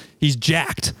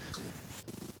jacked.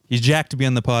 He's jacked to be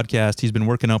on the podcast. He's been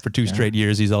working out for 2 straight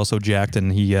years. He's also jacked,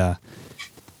 and he can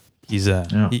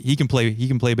play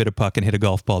a bit of puck and hit a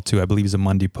golf ball too. I believe he's a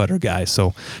Monday putter guy.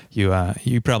 So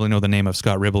you probably know the name of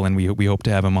Scott Ribble, and we hope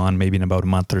to have him on maybe in about a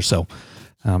month or so.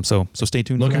 So stay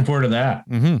tuned. Looking forward to that.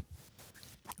 Mm-hmm.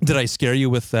 Did I scare you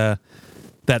with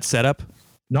that setup?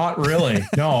 Not really.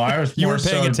 No, I was. You were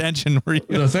paying attention, were you?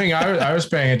 The thing I was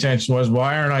paying attention was,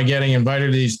 why aren't I getting invited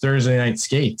to these Thursday night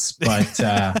skates? But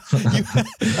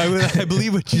I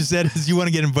believe what you said is you want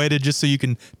to get invited just so you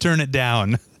can turn it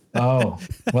down. Oh,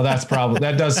 well,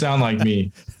 that does sound like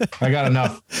me. I got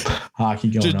enough hockey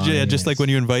going on. Yeah, just like when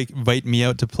you invite me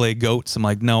out to play goats, I'm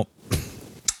like, no.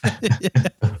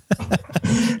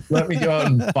 Let me go out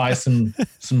and buy some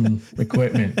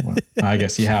equipment. Well, I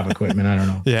guess you have equipment. I don't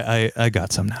know. Yeah, I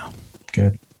got some now.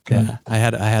 Good. Yeah, I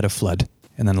had a flood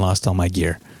and then lost all my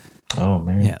gear. Oh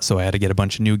man. Yeah, so I had to get a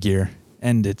bunch of new gear.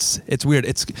 And it's weird.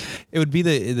 It would be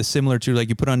the similar to like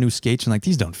you put on new skates and like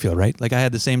these don't feel right. Like I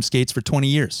had the same skates for 20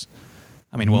 years.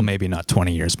 I mean, well, maybe not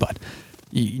 20 years, but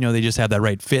you know, they just have that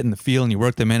right fit and the feel, and you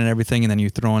work them in and everything, and then you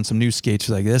throw on some new skates.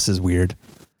 You're like, this is weird.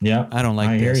 Yeah, I don't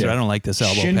like this. Or I don't like this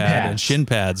elbow shin pad pads. and shin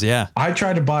pads. Yeah, I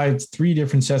tried to buy 3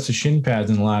 different sets of shin pads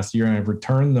in the last year, and I've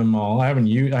returned them all. I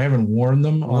haven't worn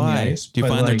them on the ice. Do you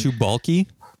find they're too bulky?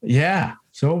 Yeah,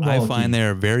 so bulky. I find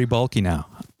they're very bulky now.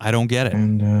 I don't get it.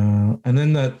 And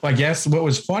then I guess what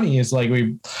was funny is like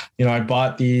I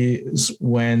bought these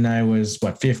when I was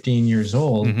 15 years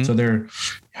old. Mm-hmm. So they're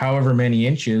however many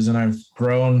inches, and I've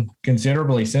grown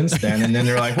considerably since then. And then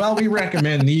they're like, well, we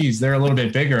recommend these. They're a little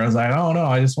bit bigger. I was like, oh no,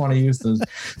 I just want to use the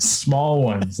small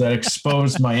ones that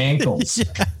expose my ankles.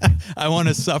 Yeah. I want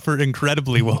to suffer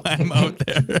incredibly while I'm out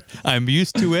there. I'm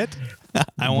used to it.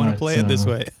 I want to play it this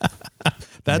way.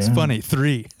 That's funny.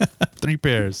 3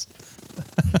 pairs.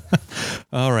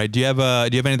 All right. Do you have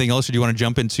anything else, or do you want to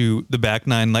jump into the Back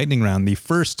Nine Lightning Round, the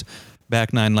first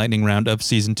Back Nine Lightning Round of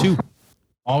season 2?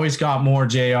 Always got more,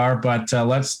 JR, but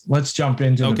let's jump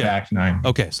into the Back Nine.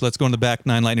 Okay, so let's go into the Back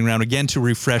Nine Lightning Round again. To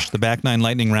refresh, the Back Nine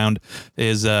Lightning Round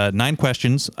is 9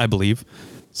 questions, I believe.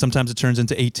 Sometimes it turns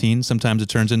into 18, sometimes it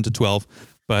turns into 12,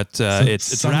 but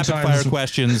it's rapid fire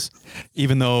questions,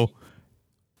 even though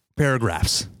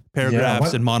paragraphs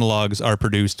and monologues are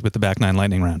produced with the Back Nine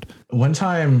Lightning Round. One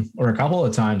time or a couple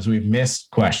of times we've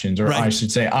missed questions, or I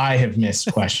should say I have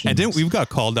missed questions. And we've got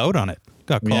called out on it.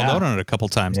 Out on it a couple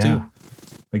times too.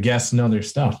 The guests know their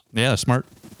stuff. Yeah, smart.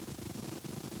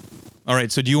 All right,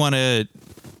 so do you want to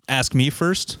ask me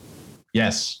first?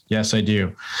 Yes, I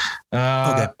do.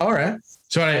 Okay. All right.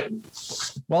 So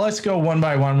let's go one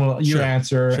by one. You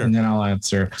answer, and then I'll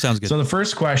answer. Sounds good. So the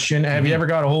first question, have you ever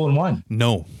got a hole in one?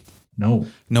 No.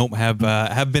 Nope.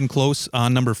 Have been close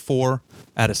on number 4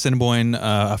 at Assiniboine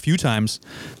a few times,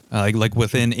 like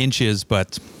within inches,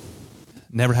 but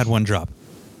never had one drop.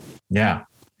 Yeah.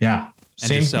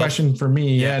 Same question for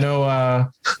me. Yeah, no,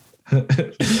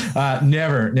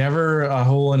 never a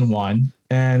hole in one,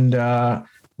 and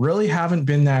really haven't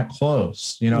been that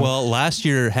close. Well, last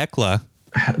year Hecla.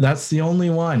 That's the only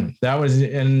one that was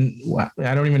in.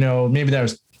 I don't even know. Maybe that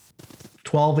was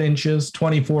 12 inches,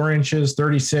 24 inches,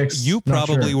 36. You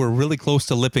probably were really close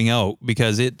to lipping out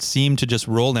because it seemed to just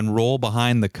roll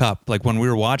behind the cup. Like when we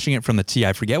were watching it from the tee,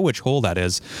 I forget which hole that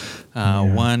is.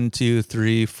 1, 2,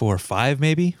 3, 4, 5,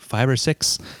 maybe 5 or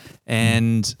 6.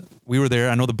 And we were there.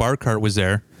 I know the bar cart was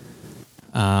there.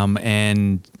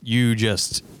 And you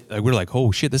just, we were like,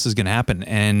 oh shit, this is going to happen.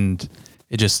 And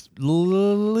it just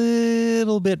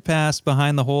little bit passed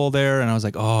behind the hole there. And I was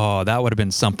like, oh, that would have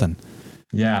been something.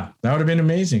 Yeah, that would have been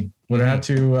amazing. Would have had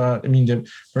to,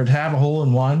 to have a hole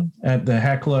in one at the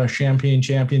Hecla Champagne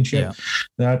Championship.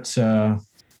 Yeah.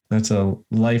 That's a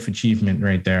life achievement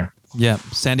right there. Yeah,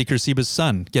 Sandy Kersiba's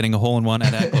son getting a hole in one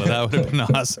at Hecla. That would have been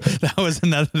awesome. That was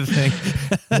another thing.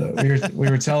 we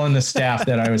were telling the staff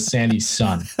that I was Sandy's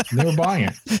son. They were buying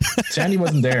it. Sandy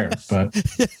wasn't there, but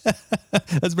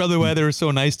that's probably why they were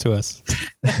so nice to us.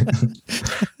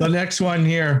 The next one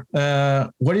here.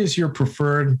 What is your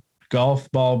preferred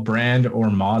golf ball brand or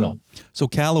model? So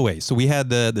Callaway. So we had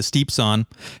the Steeps on,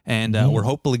 and we're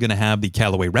hopefully going to have the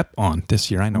Callaway Rep on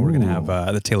this year. I know we're going to have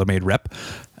the TaylorMade Rep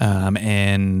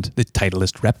and the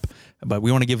Titleist Rep, but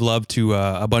we want to give love to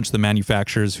a bunch of the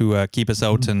manufacturers who keep us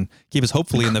out and keep us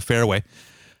hopefully in the fairway.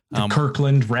 The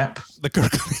Kirkland Rep. The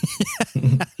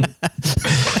Kirkland.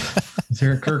 Is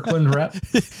there a Kirkland Rep?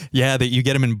 Yeah, you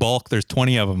get them in bulk. There's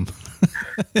 20 of them.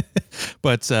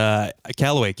 But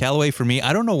Callaway for me,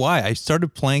 I don't know why. I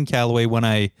started playing Callaway when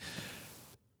I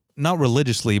not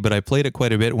religiously, but I played it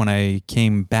quite a bit when I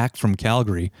came back from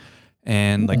Calgary,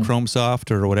 and like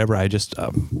Chromesoft or whatever. I just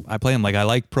I play them. Like I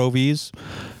like Pro Vs,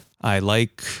 I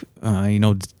like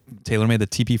TaylorMade the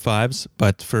TP5s,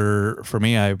 but for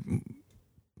me,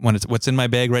 what's in my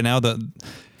bag right now, the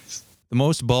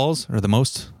most balls or the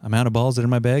most amount of balls that are in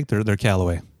my bag, they're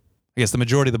Callaway. I guess the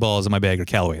majority of the balls in my bag are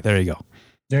Callaway. There you go.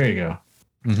 There you go.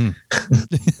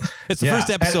 It's the first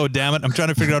episode, damn it. I'm trying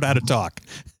to figure out how to talk.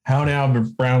 How now,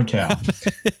 brown cow?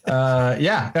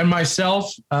 And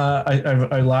myself,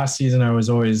 I last season I was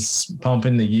always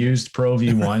pumping the used Pro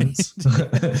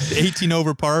V1s. 18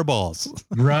 over par balls.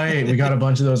 Right, we got a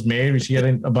bunch of those made. We should get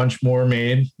a bunch more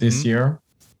made this year.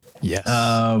 Yes.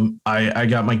 I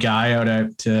got my guy out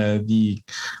at the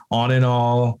On and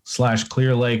All /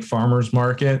 Clear Lake Farmers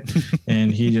Market,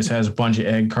 and he just has a bunch of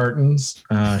egg cartons.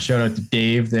 Shout out to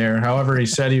Dave there. However, he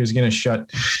said he was going to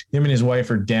him and his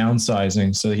wife are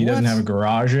downsizing, so he doesn't have a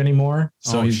garage anymore.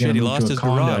 So he's going to move to a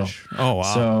condo. Garage. Oh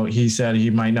wow! So he said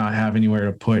he might not have anywhere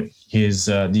to put his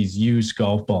these used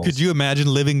golf balls. Could you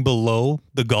imagine living below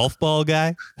the golf ball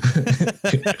guy?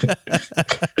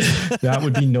 That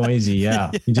would be noisy.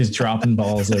 Yeah, he just dropping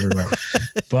balls everywhere.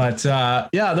 But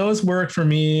those work for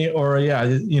me. Or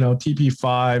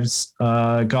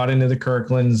TP5s. Got into the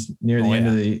Kirklands near the end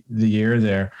of the year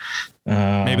there.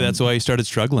 Maybe that's why you started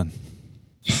struggling.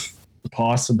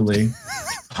 Possibly.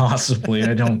 I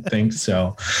don't think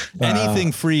so.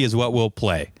 Anything free is what we'll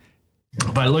play.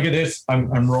 But look at this.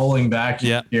 I'm rolling back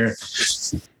here.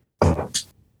 Is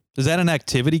that an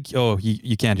activity? Oh,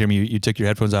 you can't hear me. You took your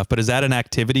headphones off. But is that an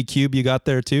activity cube you got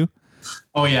there too?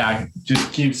 Oh yeah,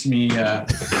 just keeps me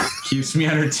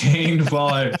entertained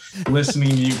while I'm listening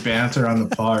to you banter on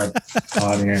the pod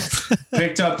here.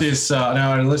 Picked up this.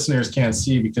 Now our listeners can't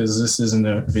see because this isn't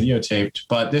a videotaped,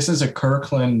 but this is a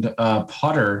Kirkland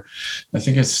putter. I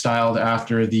think it's styled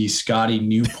after the Scotty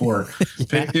Newport.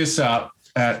 Picked this up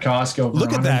at Costco for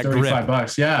Look at that grip.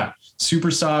 $135. Yeah,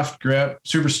 super soft grip,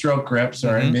 super stroke grip.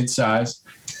 Sorry, mid-size,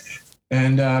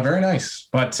 and very nice.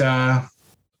 But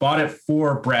bought it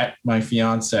for Brett, my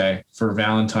fiance, for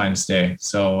Valentine's Day.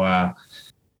 So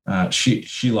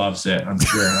she loves it, I'm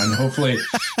sure. And hopefully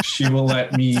she will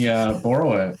let me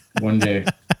borrow it one day.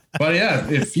 But yeah,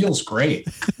 it feels great.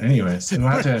 Anyways,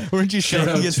 weren't you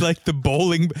saying it's like the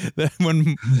bowling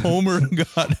when Homer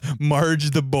got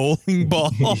Marge the bowling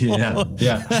ball?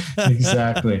 Yeah,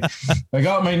 exactly. I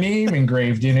got my name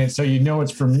engraved in it, so you know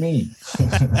it's from me.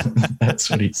 That's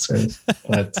what he says.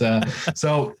 But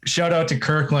so shout out to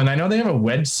Kirkland. I know they have a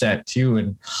wedge set too,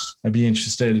 and I'd be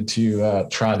interested to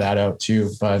try that out too.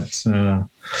 But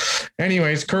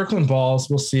anyways, Kirkland balls,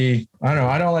 we'll see. I don't know.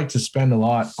 I don't like to spend a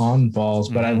lot on balls,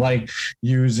 but I like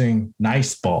using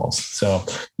nice balls. So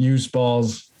used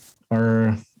balls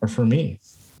are for me.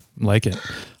 Like it.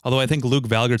 Although I think Luke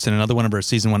Valgertson, another one of our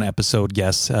season 1 episode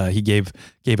guests, he gave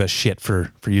us shit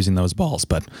for using those balls,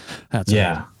 but that's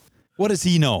right. What does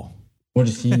he know? What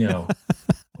does he know?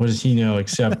 What does he know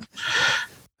except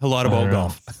a lot about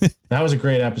golf? That was a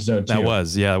great episode too. That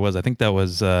was. Yeah, it was. I think that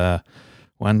was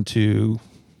 1, 2, I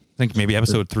think maybe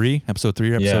episode 3 or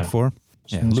episode 4.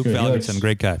 Yeah, Luke Valgertson,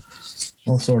 great guy.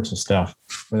 All sorts of stuff.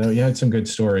 But you had some good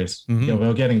stories.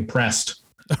 About getting pressed.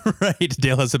 Right.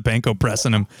 Dale has a Banco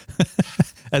pressing him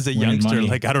as a youngster. Money.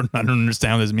 Like, I don't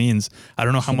understand what this means. I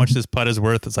don't know how much this putt is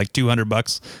worth. It's like $200 or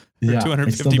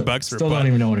 $250 for a putt. Don't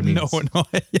even know what it means. No.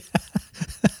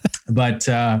 But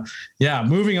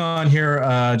moving on here,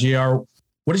 JR,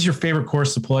 what is your favorite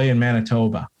course to play in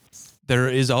Manitoba? There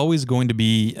is always going to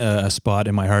be a spot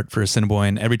in my heart for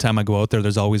Assiniboine. Every time I go out there,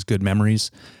 there's always good memories.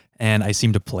 And I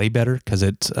seem to play better because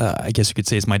it, I guess you could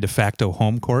say, it's my de facto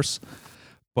home course.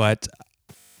 But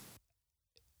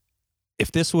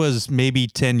if this was maybe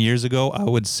 10 years ago, I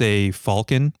would say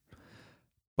Falcon.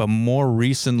 But more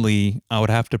recently, I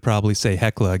would have to probably say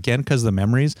Hecla again because of the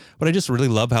memories. But I just really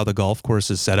love how the golf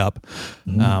course is set up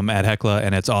at Hecla.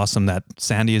 And it's awesome that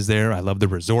Sandy is there. I love the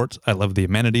resort. I love the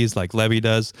amenities like Levy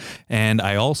does. And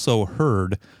I also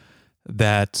heard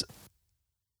that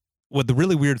what the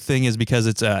really weird thing is, because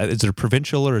is it a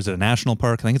provincial or is it a national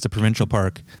park? I think it's a provincial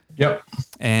park. Yep.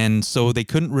 And so they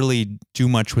couldn't really do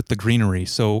much with the greenery.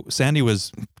 So Sandy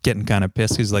was getting kind of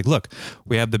pissed. He's like, look,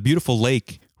 we have the beautiful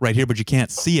lake right here, but you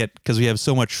can't see it because we have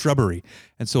so much shrubbery.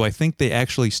 And so I think they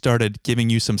actually started giving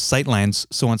you some sight lines.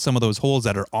 So on some of those holes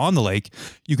that are on the lake,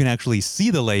 you can actually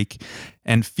see the lake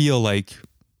and feel like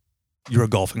you're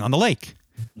golfing on the lake.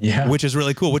 Yeah. Which is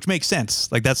really cool, which makes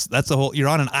sense. Like that's the whole, you're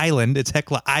on an island, it's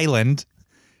Hecla Island,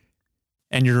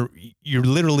 and you're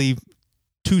literally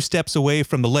 2 steps away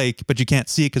from the lake, but you can't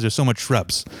see it because there's so much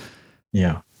shrubs.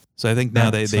 Yeah. So I think now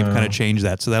they've kind of changed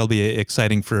that. So that'll be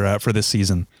exciting for this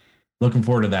season. Looking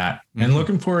forward to that. And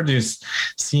looking forward to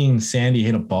seeing Sandy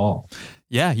hit a ball.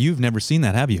 Yeah. You've never seen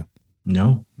that, have you?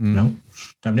 No.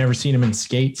 I've never seen him in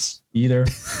skates either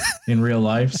in real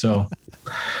life. So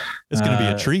it's going to be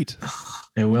a treat.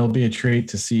 It will be a treat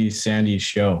to see Sandy's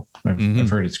show. I've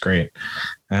heard it's great.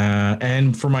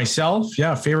 And for myself,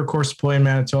 favorite course to play in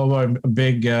Manitoba. I'm a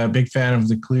big fan of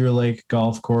the Clear Lake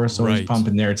Golf Course. Always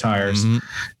pumping their tires.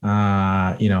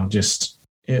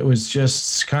 It was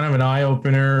just kind of an eye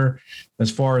opener as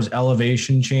far as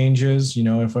elevation changes.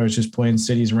 If I was just playing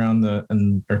cities around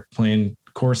or playing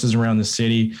courses around the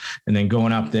city and then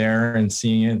going up there and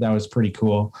seeing it, that was pretty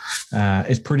cool.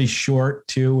 It's pretty short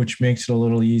too, which makes it a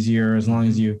little easier as long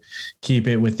as you keep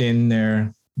it within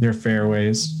their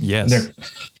fairways. Yes. Their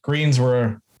greens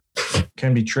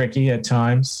can be tricky at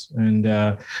times. And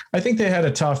I think they had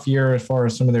a tough year as far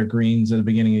as some of their greens at the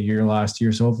beginning of the year last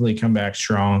year. So hopefully come back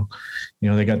strong.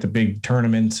 They got the big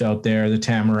tournaments out there, the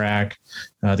Tamarack,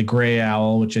 the Gray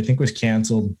Owl, which I think was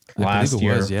canceled last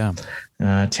year.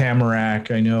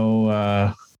 Tamarack, I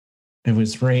know it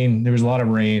was rain. There was a lot of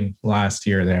rain last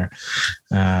year there.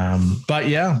 But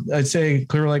yeah, I'd say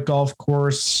Clear Lake Golf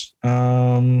Course.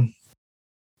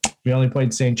 We only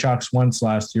played St. Chuck's once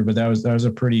last year, but that was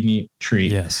a pretty neat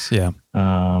treat. Yes. Yeah.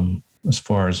 As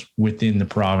far as within the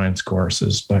province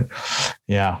courses, but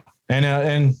yeah.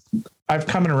 And I'm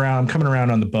coming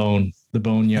around on the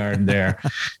boneyard there.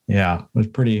 Yeah.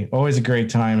 It was always a great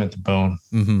time at the Bone.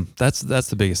 Mm-hmm. That's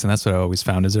the biggest. And that's what I always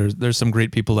found is there's some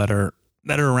great people that are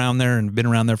around there and been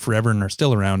around there forever and are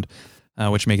still around,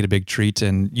 which make it a big treat.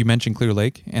 And you mentioned Clear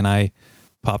Lake, and I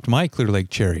popped my Clear Lake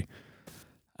cherry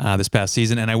this past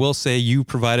season. And I will say you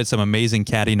provided some amazing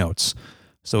caddy notes.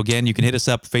 So again, you can hit us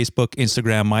up, Facebook,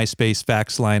 Instagram, MySpace,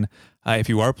 fax line. If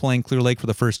you are playing Clear Lake for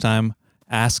the first time,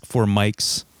 ask for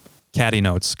Mike's caddy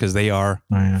notes because they are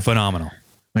phenomenal.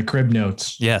 My crib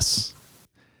notes. Yes.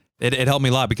 It helped me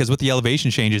a lot because with the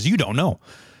elevation changes, you don't know.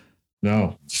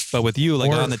 No. But with you,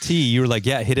 on the tee, you were like,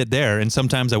 yeah, hit it there. And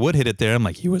sometimes I would hit it there. I'm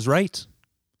like, he was right.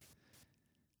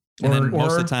 And then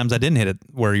most of the times I didn't hit it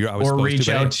where I was supposed to. Or reach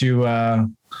out to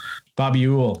Bobby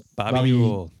Ewell. Bobby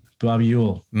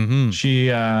Ewell. Mm-hmm.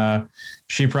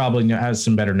 She probably has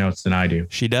some better notes than I do.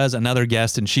 She does. Another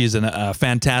guest, and she's a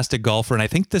fantastic golfer. And I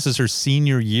think this is her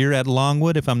senior year at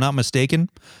Longwood, if I'm not mistaken.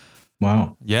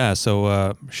 Wow. Yeah.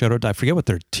 So shout out. I forget what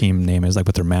their team name is, like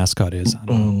what their mascot is.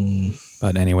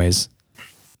 But anyways,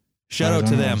 shout out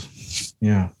to them.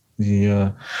 Yeah.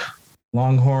 The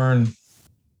Longhorn.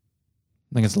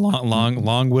 I think it's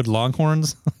Longwood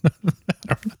Longhorns.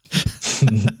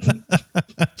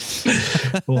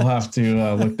 We'll have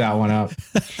to look that one up.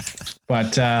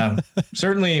 But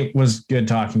certainly was good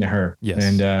talking to her. Yes.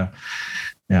 And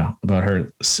about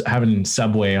her having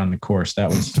Subway on the course. That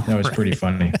was pretty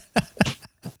funny.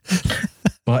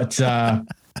 But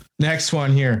next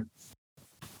one here.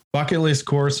 Bucket list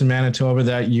course in Manitoba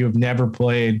that you have never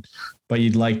played, but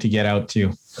you'd like to get out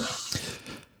to.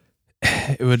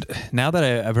 It would, now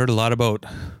that I've heard a lot about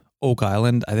Oak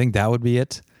Island, I think that would be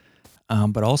it.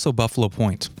 But also Buffalo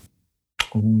Point.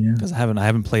 Oh yeah. Because I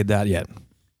haven't played that yet.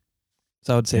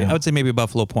 So I would say maybe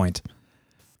Buffalo Point.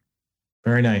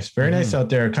 Very nice. Very nice out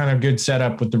there. Kind of good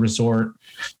setup with the resort.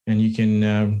 And you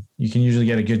can usually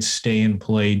get a good stay and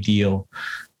play deal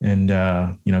and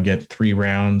get 3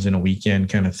 rounds in a weekend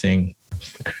kind of thing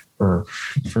for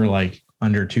like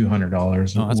under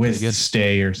 $200 with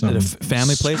stay or something.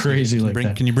 Family place? Crazy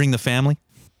that. Can you bring the family?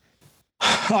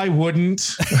 I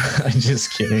wouldn't. I'm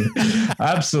just kidding.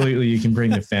 Absolutely, you can bring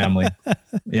the family.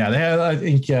 Yeah, I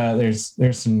think there's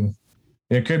some.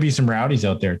 There could be some rowdies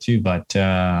out there too, but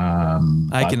I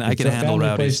can handle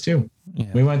rowdies place too.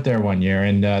 Yeah. We went there one year,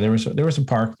 and there was a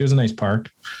park. There was a nice park,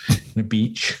 and a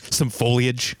beach, some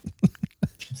foliage.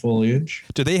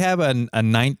 Do they have a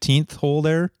 19th hole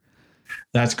there?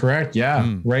 That's correct.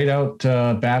 Yeah, right out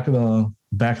back of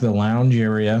the lounge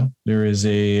area. There is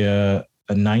a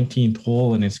 19th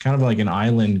hole, and it's kind of like an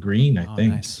island green, I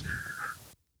think, nice.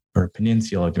 Or a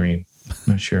peninsula green. I'm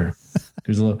not sure.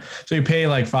 There's a little, so you pay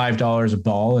like $5 a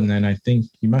ball, and then I think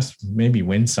you must maybe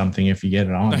win something if you get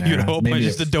it on there. You'd hope maybe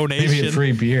just a donation, maybe a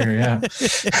free beer. Yeah.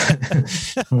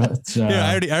 But, yeah,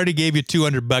 I already gave you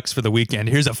 $200 for the weekend.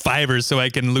 Here's a $5 so I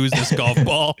can lose this golf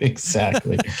ball.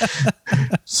 Exactly.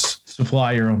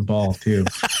 Supply your own ball too.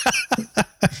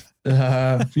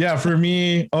 For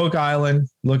me, Oak Island,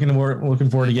 looking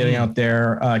forward to getting out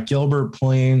there. Gilbert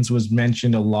Plains was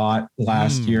mentioned a lot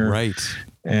last year. Right.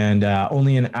 and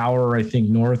only an hour, I think,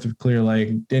 north of Clear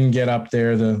Lake. Didn't get up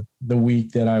there the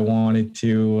week that I wanted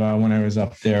to when I was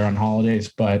up there on holidays.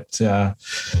 But yeah,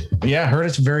 I heard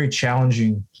it's a very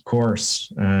challenging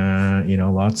course.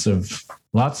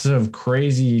 Lots of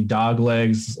crazy dog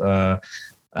legs,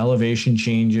 elevation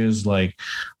changes, like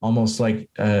almost like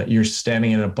you're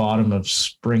standing at the bottom of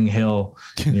Spring Hill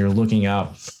and you're looking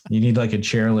up. You need like a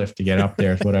chairlift to get up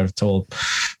there, is what I was told.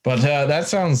 But that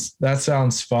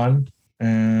sounds fun.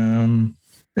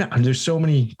 Yeah, there's so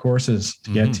many courses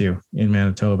to get to in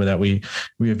Manitoba that we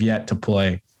have yet to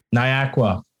play.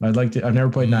 Niagara, I've never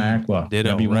played Niagara.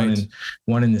 That'd be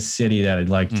one in the city that I'd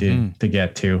like to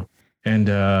get to.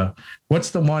 And what's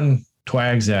the one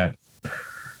Twags at?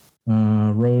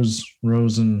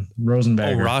 Rosenberger.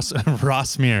 Oh,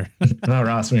 Rossmere. No,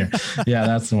 Rossmere. Yeah,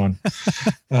 that's the one.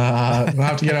 We'll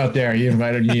have to get out there. He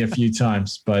invited me a few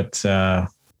times, but yeah,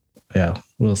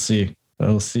 we'll see.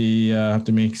 Have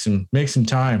to make some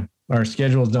time. Our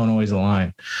schedules don't always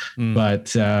align. But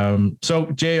so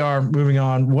JR, moving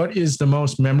on, what is the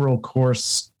most memorable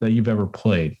course that you've ever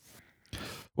played?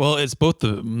 Well, it's both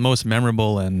the most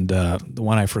memorable and the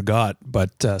one I forgot,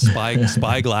 but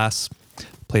Spyglass.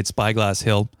 Played Spyglass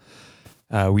Hill.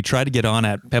 We tried to get on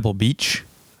at Pebble Beach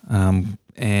and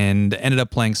ended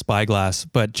up playing Spyglass,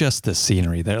 but just the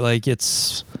scenery there, like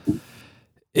it's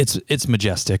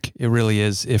majestic. It really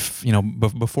is. If,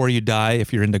 before you die,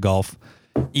 if you're into golf,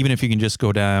 even if you can just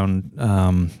go down,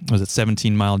 was it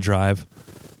 17 Mile Drive?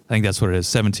 I think that's what it is,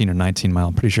 17 or 19 mile.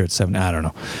 I'm pretty sure it's 7. I don't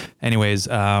know. Anyways,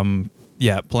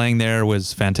 yeah, playing there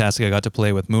was fantastic. I got to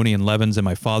play with Mooney and Levins and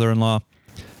my father-in-law.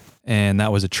 And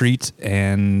that was a treat.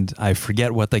 And I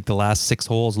forget what like the last 6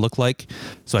 holes look like.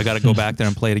 So I got to go back there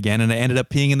and play it again. And I ended up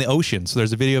peeing in the ocean. So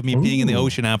there's a video of me peeing in the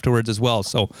ocean afterwards as well.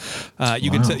 So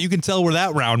you can tell where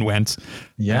that round went.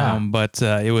 Yeah. But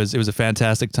it was a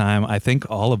fantastic time. I think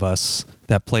all of us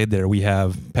that played there, we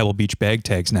have Pebble Beach bag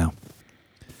tags now.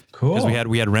 Cool. Because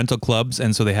we had rental clubs,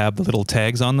 and so they have the little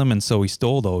tags on them, and so we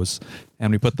stole those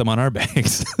and we put them on our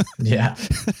bags. Yeah,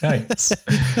 nice,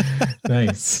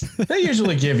 nice. They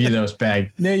usually give you those bags.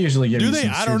 They usually give you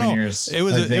some souvenirs. I don't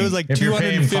know. It was like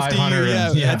 250.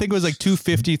 Yeah, I think it was like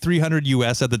 250, 300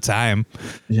 US at the time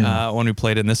when we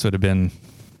played it. And this would have been.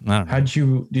 I don't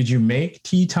know. Did you make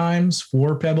tee times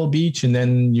for Pebble Beach and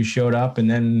then you showed up and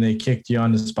then they kicked you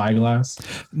onto Spyglass?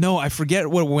 No, I forget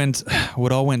what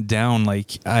all went down.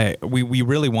 Like we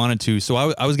really wanted to. So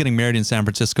I was getting married in San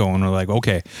Francisco and we're like,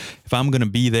 okay, if I'm going to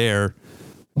be there,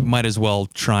 might as well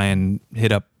try and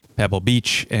hit up Pebble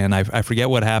Beach. And I forget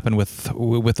what happened with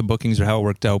the bookings or how it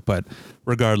worked out, but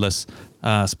regardless,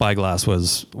 Spyglass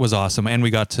was awesome. And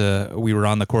we were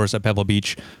on the course at Pebble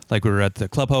Beach, like we were at the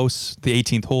clubhouse, the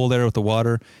 18th hole there with the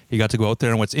water. You got to go out there.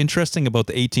 And what's interesting about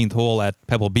the 18th hole at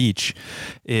Pebble Beach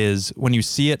is when you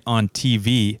see it on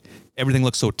TV, everything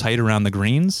looks so tight around the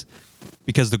greens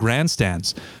because the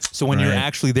grandstands. So when you're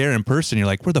actually there in person, you're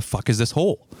like, where the fuck is this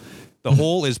hole? The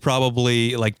hole is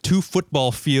probably like 2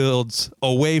 football fields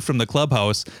away from the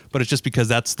clubhouse, but it's just because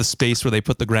that's the space where they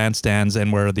put the grandstands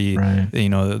and where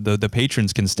the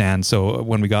patrons can stand. So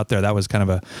when we got there, that was kind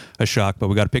of a shock. But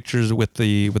we got pictures with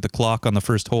the clock on the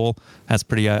first hole. That's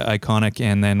pretty iconic.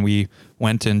 And then we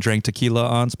went and drank tequila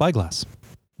on Spyglass.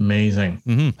 Amazing.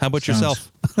 Mm-hmm. How about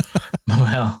yourself?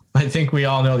 Well, I think we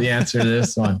all know the answer to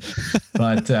this one.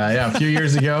 But a few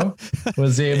years ago,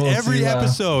 was able every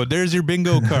episode, there's your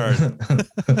bingo card.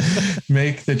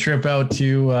 Make the trip out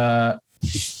to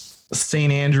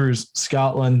St. Andrews,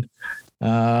 Scotland.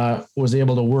 Was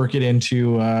able to work it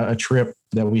into a trip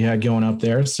that we had going up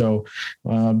there. So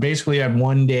basically I had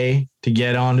one day to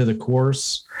get onto the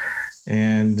course.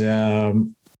 And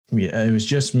it was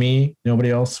just me.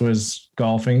 Nobody else was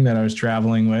golfing that I was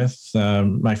traveling with.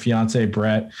 My fiance,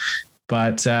 Brett.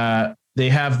 But they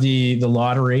have the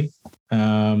lottery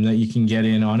that you can get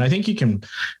in on. I think you can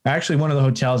actually, one of the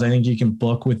hotels, I think you can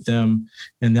book with them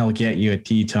and they'll get you a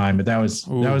tee time. But that was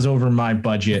over my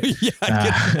budget.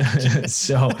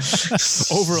 So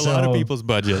over a lot of people's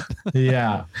budget.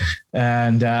 Yeah.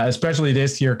 And especially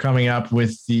this year coming up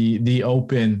with the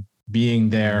Open being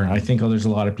there, I think there's a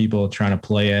lot of people trying to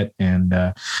play it and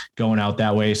going out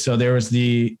that way. So there was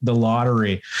the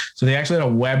lottery. So they actually had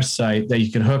a website that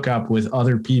you could hook up with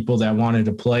other people that wanted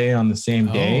to play on the same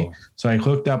day. So I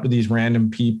hooked up with these random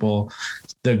people.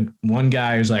 The one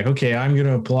guy was like, okay, I'm going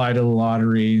to apply to the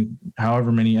lottery,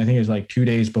 however many, I think it was like 2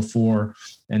 days before.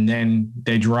 And then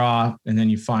they draw and then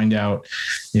you find out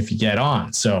if you get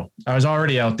on. So I was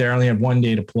already out there. I only had 1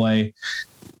 day to play.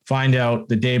 Find out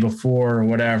the day before or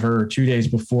whatever, or 2 days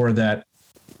before that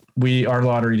our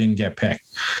lottery didn't get picked.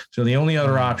 So the only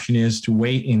other option is to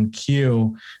wait in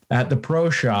queue at the pro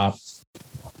shop,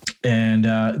 and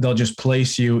they'll just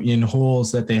place you in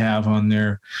holes that they have on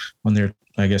their,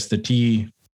 I guess, the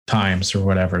tee times or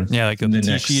whatever. Yeah, like a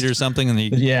tee sheet or something, and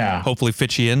they hopefully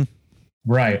fit you in.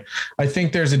 Right. I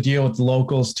think there's a deal with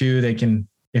locals too. They can,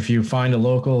 if you find a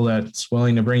local that's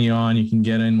willing to bring you on, you can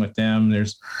get in with them.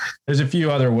 There's a few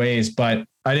other ways, but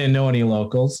I didn't know any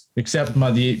locals except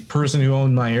the person who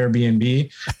owned my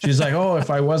Airbnb. She's like, "Oh, if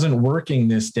I wasn't working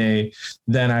this day,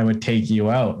 then I would take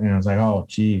you out." And I was like, "Oh,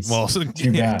 geez." Well,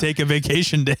 take a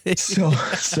vacation day. So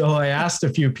I asked a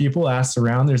few people, asked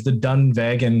around. There's the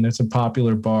Dunvegan. It's a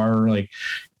popular bar, like,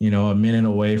 a minute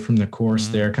away from the course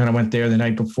there. Kind of went there the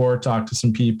night before, talked to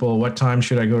some people. What time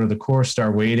should I go to the course?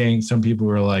 Start waiting. Some people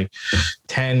were like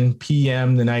 10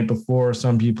 p.m. the night before.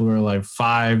 Some people were like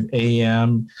 5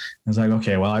 a.m. I was like,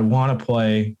 okay, well, I want to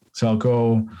play. So I'll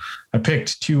go. I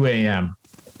picked 2 a.m.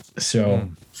 So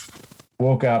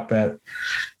woke up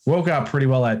pretty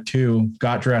well at 2,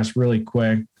 got dressed really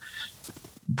quick.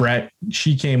 Brett,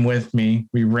 she came with me.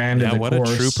 We ran to the course. Yeah, what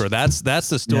a trooper. That's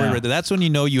the story right there. That's when you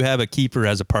know you have a keeper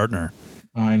as a partner.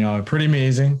 I know. Pretty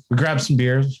amazing. We grabbed some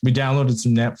beers. We downloaded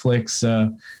some Netflix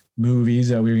movies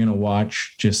that we were going to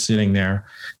watch just sitting there.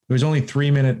 It was only a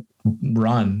 3-minute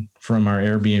run from our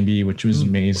Airbnb, which was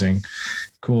amazing.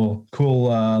 Cool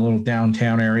little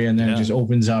downtown area. And then it just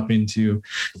opens up into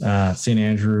St.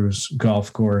 Andrews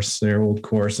golf course, their old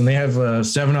course. And they have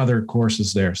 7 other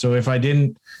courses there. So if I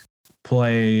didn't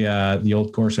play the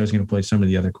old course, I was going to play some of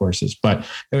the other courses, but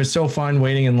it was so fun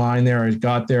waiting in line there. I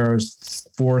got there, I was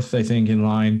 4th, I think, in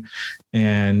line,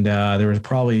 and there was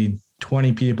probably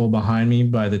 20 people behind me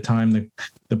by the time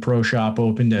the pro shop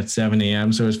opened at 7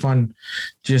 a.m. So it was fun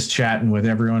just chatting with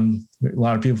everyone, a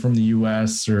lot of people from the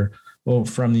US or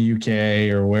from the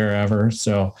UK or wherever.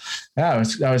 So that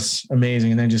was amazing.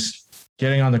 And then just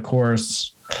getting on the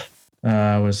course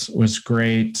was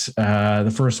great.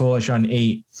 The first hole I shot an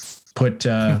 8. Put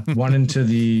one into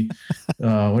the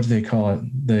what do they call it?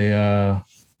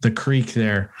 The creek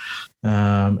there.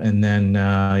 And then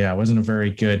it wasn't a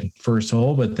very good first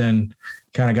hole, but then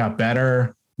kind of got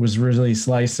better, was really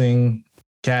slicing.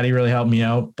 Caddy really helped me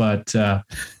out, but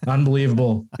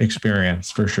unbelievable experience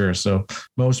for sure. So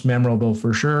most memorable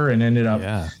for sure, and ended up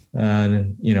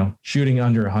shooting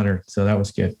under 100. So that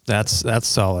was good. That's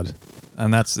solid.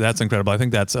 And that's incredible. I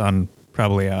think that's on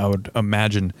probably, I would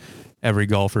imagine, every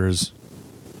golfer's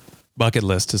bucket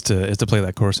list is to play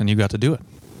that course, and you got to do it.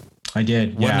 I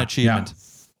did. What an achievement. Yeah.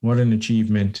 What an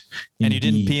achievement. And you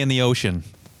didn't pee in the ocean.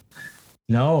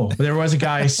 No, there was a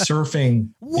guy surfing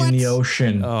in the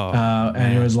ocean.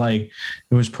 And it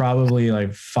was probably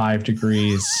like 5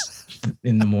 degrees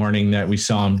in the morning that we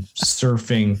saw him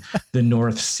surfing the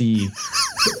North Sea,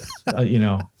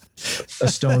 a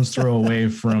stone's throw away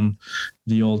from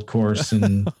the old course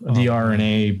and the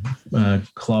R&A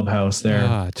clubhouse there.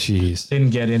 Ah, jeez.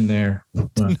 Didn't get in there.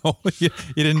 But. No, you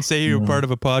didn't say you were part of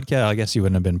a podcast. I guess you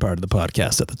wouldn't have been part of the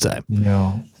podcast at the time.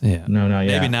 No. Yeah. No, not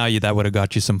yet. Maybe now that would have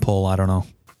got you some pull. I don't know.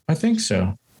 I think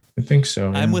so.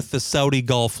 Yeah. I'm with the Saudi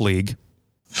Golf League.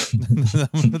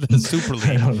 The Super League.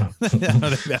 I don't know.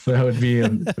 That would be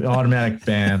an automatic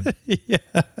ban. Yeah.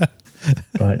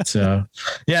 But so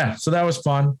that was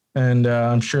fun, and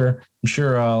I'm sure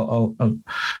I'll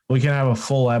we can have a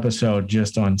full episode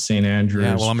just on St. Andrews.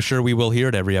 Yeah, well, I'm sure we will hear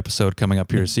it every episode coming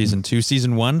up here. Season 2,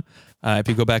 Season 1. If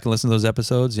you go back and listen to those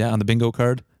episodes, on the bingo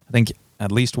card, I think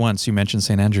at least once you mentioned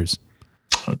St. Andrews.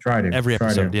 I'll try to every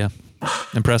episode. Yeah,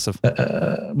 impressive.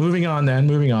 Moving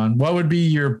on. What would be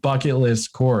your bucket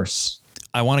list course?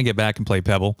 I want to get back and play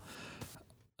Pebble.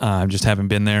 I just haven't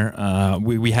been there.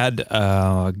 We had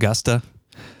Augusta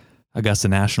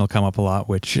National come up a lot,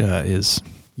 which is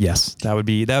that would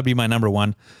be my number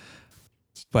one.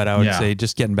 But I would say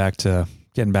just getting back to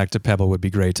Pebble would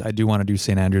be great. I do want to do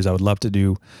St. Andrews. I would love to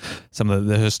do some of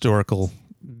the historical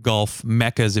golf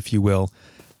meccas, if you will.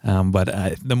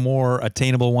 But the more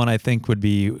attainable one, I think, would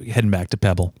be heading back to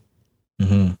Pebble.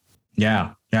 Mm-hmm.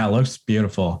 Yeah, it looks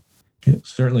beautiful. It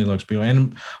certainly looks beautiful.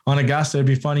 And on Augusta, it'd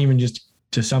be fun even just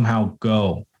to somehow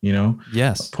go,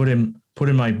 Yes. Put in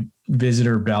my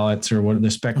visitor ballots or what the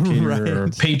spectator or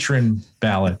patron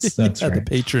ballots. That's right. The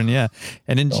patron. Yeah.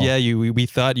 And then, we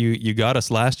thought you got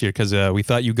us last year because we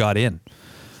thought you got in.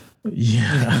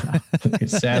 Yeah.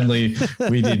 Sadly,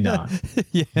 we did not.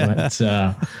 Yeah. But,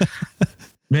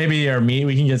 maybe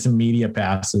we can get some media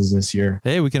passes this year.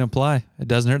 Hey, we can apply. It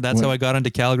doesn't hurt. That's how I got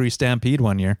into Calgary Stampede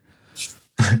one year.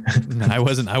 I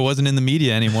wasn't in the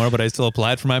media anymore, but I still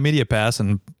applied for my media pass,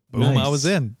 and boom, nice. I was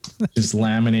in. Just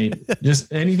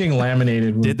anything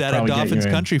laminated. Did that at Dolphins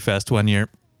Country Fest one year.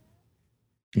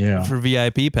 Yeah. for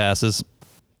VIP passes.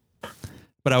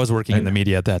 But I was working in the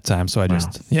media at that time, so I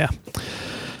just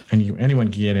And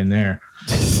anyone can get in there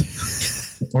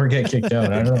or get kicked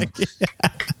out. I don't know.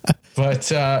 But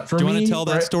for Do you me, want to tell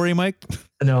that story, Mike?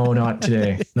 No, not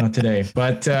today. Not today.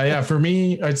 But for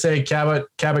me, I'd say Cabot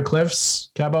Cliffs.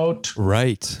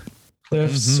 Right.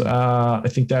 Cliffs. I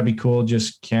think that'd be cool,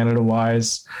 just Canada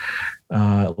wise.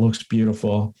 It looks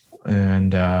beautiful,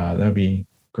 and that'd be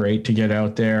great to get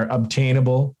out there.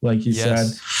 Obtainable, like you said,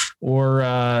 or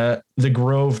the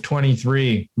Grove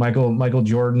 23, Michael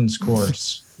Jordan's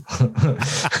course.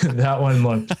 That one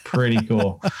looked pretty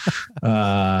cool.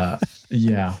 But I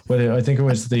think it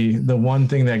was the one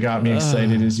thing that got me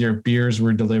excited is your beers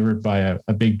were delivered by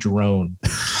a big drone.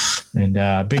 And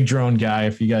big drone guy,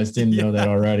 if you guys didn't know that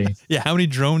already. Yeah, how many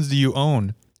drones do you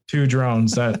own? 2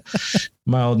 drones. That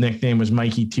my old nickname was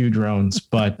Mikey 2 Drones,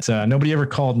 but nobody ever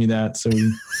called me that, so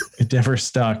it never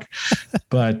stuck.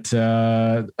 But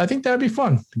I think that'd be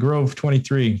fun. Grove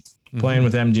 23 playing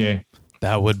with MJ.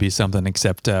 That would be something,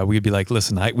 except we'd be like,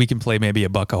 listen, we can play maybe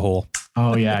 $1 a hole.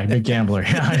 Oh yeah, big gambler.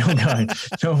 Yeah, I don't know.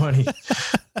 No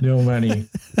money.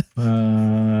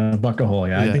 $1 a hole.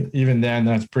 Yeah, I think even then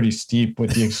that's pretty steep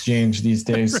with the exchange these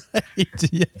days. Right.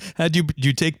 Yeah. Do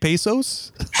you take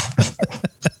pesos?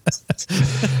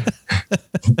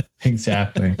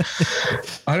 Exactly.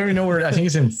 I don't even know where. I think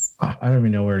it's in. I don't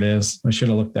even know where it is. I should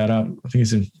have looked that up. I think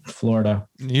it's in Florida.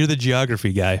 You're the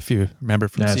geography guy, if you remember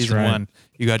from season 1.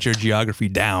 You got your geography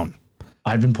down.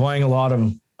 I've been playing a lot of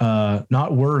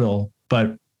not Wordle,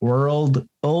 but World.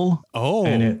 Oh,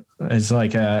 and it's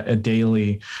like a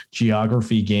daily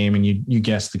geography game, and you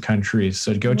guess the countries.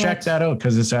 So go check that out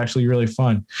because it's actually really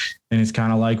fun, and it's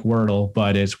kind of like Wordle,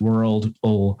 but it's World.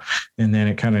 And then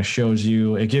it kind of shows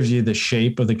you. It gives you the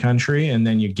shape of the country, and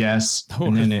then you guess,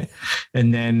 and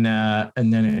then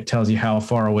it tells you how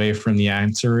far away from the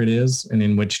answer it is, and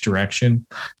in which direction.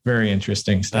 Very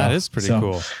interesting stuff. That is pretty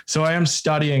cool. So I am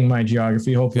studying my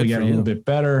geography. Hopefully, get a little bit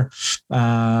better.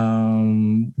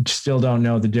 Still don't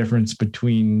know the difference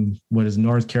between what is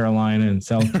North Carolina and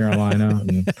South Carolina.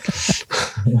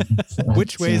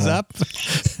 Which way's up?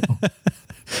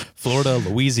 Florida,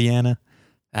 Louisiana,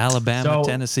 Alabama,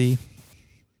 Tennessee.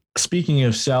 Speaking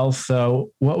of South,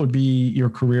 what would be your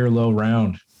career low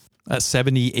round?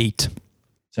 78.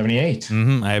 78.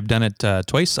 I have done it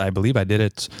twice. I believe I did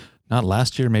it not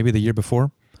last year, maybe the year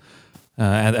before,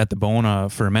 at the Bone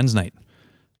for a men's night.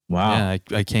 Wow. Yeah,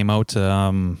 I came out,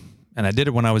 and I did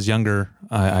it when I was younger,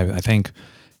 I think.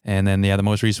 And then, the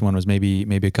most recent one was maybe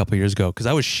a couple of years ago, because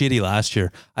I was shitty last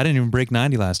year. I didn't even break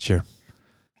 90 last year.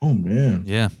 Oh man.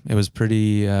 Yeah, it was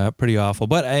pretty awful.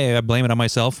 But I blame it on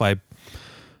myself. I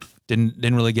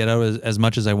didn't really get out as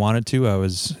much as I wanted to. I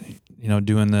was,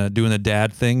 doing the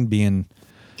dad thing, being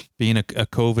a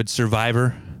COVID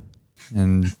survivor,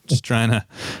 and just trying to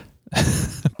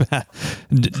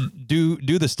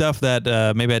do the stuff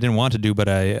that maybe I didn't want to do, but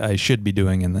I should be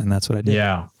doing, and that's what I did.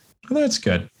 Yeah, well, that's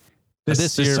good.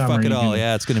 This year, fuck it all.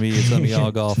 Yeah, it's gonna be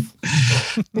all golf.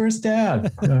 Where's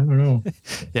Dad? I don't know.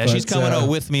 Yeah, she's coming out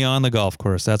with me on the golf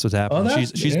course. That's what's happening.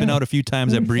 She's been out a few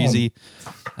times at Breezy.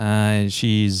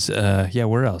 She's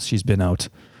where else? She's been out.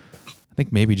 I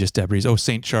think maybe just at Breezy. Oh,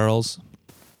 St. Charles.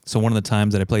 So one of the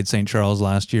times that I played St. Charles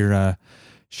last year,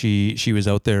 she was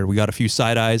out there. We got a few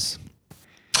side eyes.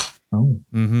 Oh.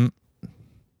 Mm-hmm.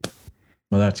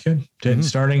 Well, that's good.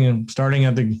 Starting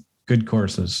at the good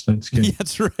courses. That's good. Yeah,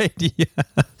 that's right. Yeah.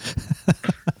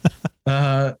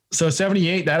 So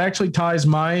 78, that actually ties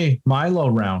my low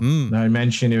round. I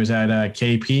mentioned it was at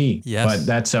KP, but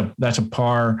that's a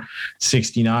par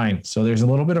 69. So there's a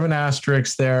little bit of an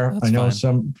asterisk there. That's I know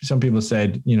fine. Some people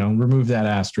said, remove that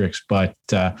asterisk, but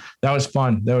that was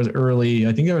fun. That was early.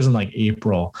 I think it was in like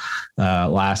April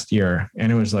last year,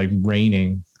 and it was like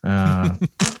raining.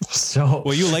 So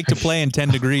well, you like to play in 10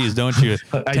 degrees, don't you?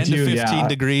 10 to 15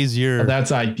 degrees.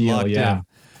 That's ideal. Yeah. In.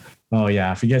 Oh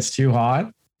yeah. If it gets too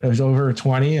hot, it was over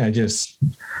 20. I just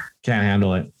can't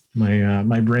handle it.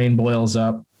 My brain boils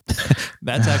up.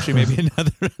 That's actually maybe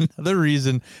another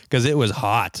reason, because it was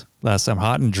hot last time,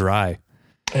 hot and dry.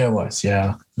 It was.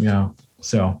 Yeah. Yeah.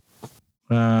 So,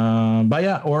 but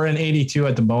yeah, or an 82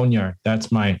 at the Boneyard.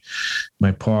 That's my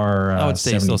par I would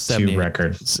say 72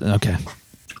 record. Okay.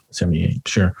 78.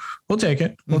 Sure. We'll take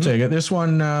it. We'll take it. This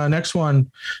one, next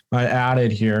one I added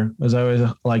here, as I always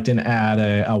like to add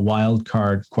a wild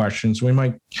card question. So we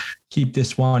might keep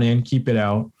this one in, keep it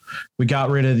out. We got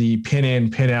rid of the pin in,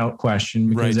 pin out question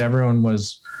because everyone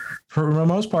was, for the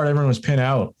most part, everyone was pin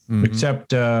out except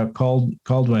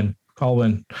Caldwin.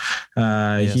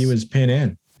 He was pin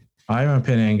in. I'm a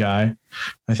pin in guy.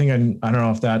 I think I don't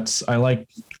know if that's, I like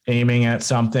aiming at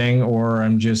something, or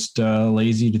I'm just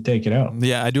lazy to take it out.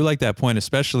 Yeah, I do like that point,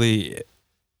 especially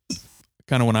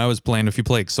kind of when I was playing. If you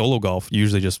play solo golf, you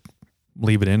usually just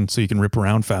leave it in so you can rip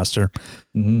around faster.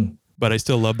 Mm-hmm. But I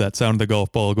still love that sound of the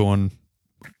golf ball going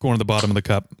to the bottom of the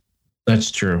cup.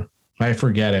 That's true. I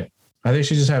forget it. I think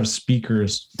she just have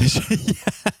speakers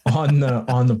on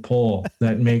the pole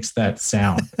that makes that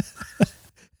sound,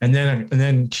 and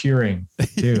then cheering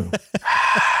too.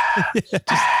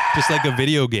 just like a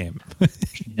video game.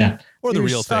 Yeah, or the you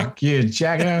real suck, thing. you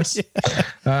jackass.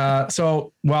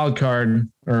 So wild card,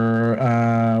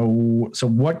 so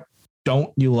what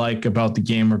don't you like about the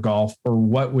game of golf, or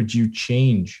what would you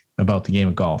change about the game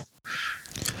of golf?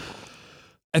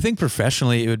 I think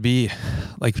professionally it would be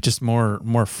like just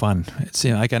more fun. It's,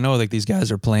 you know, like I know like these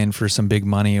guys are playing for some big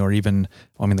money, or even,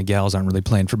 well, I mean, the gals aren't really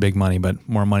playing for big money, but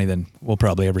more money than we'll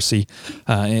probably ever see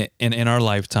in our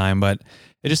lifetime. But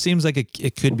it just seems like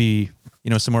it could be, you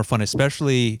know, some more fun,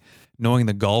 especially knowing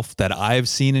the golf that I've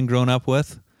seen and grown up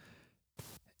with,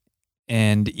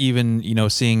 and even, you know,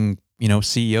 seeing, you know,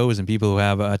 CEOs and people who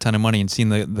have a ton of money and seeing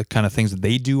the kind of things that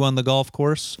they do on the golf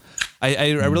course.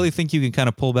 I really think you can kind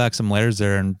of pull back some layers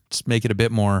there and just make it a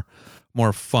bit more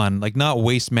fun, like not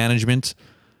waste management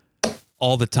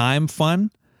all the time fun.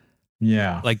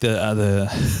 Yeah. Like the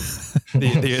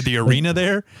arena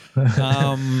there.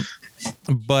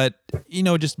 But you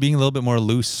know, just being a little bit more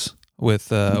loose with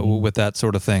that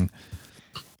sort of thing.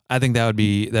 I think that'd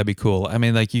be cool. I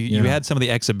mean, like you had some of the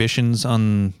exhibitions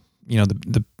on, you know,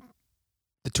 the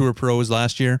Tour Pros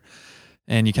last year,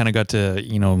 and you kind of got to,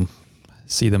 you know,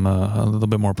 see them a little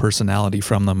bit more personality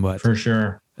from them. But for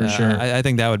sure. I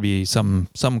think that would be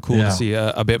something cool to see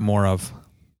a bit more of.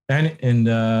 And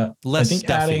less I think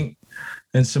stuffy. adding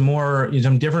and some more, you know,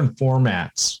 some different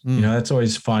formats. You know, that's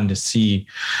always fun to see,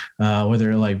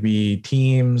 whether it like be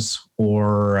teams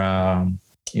or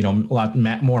you know, a lot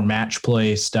more match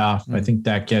play stuff. I think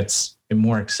that gets it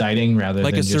more exciting rather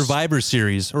like than a just, Survivor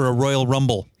Series or a Royal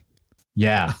Rumble.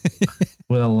 Yeah,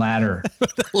 with a ladder.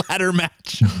 Ladder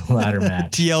match. Ladder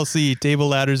match. TLC, table,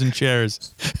 ladders, and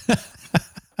chairs.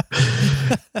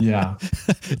 Yeah.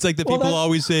 It's like the people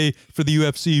always say for the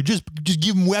UFC, just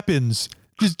give them weapons.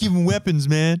 Just give them weapons,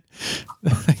 man.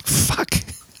 Like, fuck.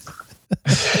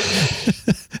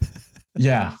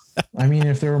 Yeah. I mean,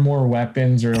 if there were more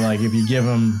weapons, or like if you give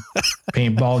them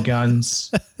paintball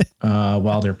guns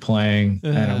while they're playing, I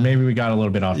don't know, maybe we got a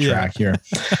little bit off track here.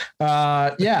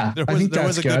 Yeah, I think there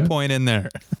was a good point in there.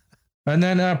 And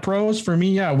then pros for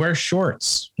me, wear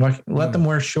shorts. Let them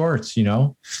wear shorts, you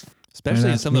know,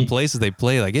 especially in some of the places they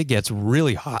play. Like, it gets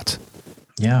really hot.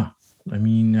 Yeah. I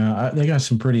mean, they got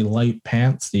some pretty light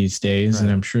pants these days, and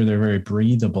I'm sure they're very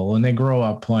breathable, and they grow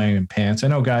up playing in pants. I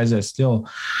know guys that still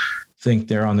think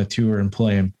they're on the tour and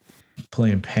playing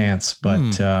pants,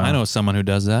 but I know someone who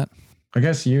does that. I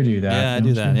guess you do that. Yeah, I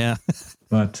do that. Yeah.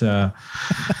 But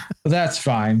that's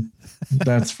fine.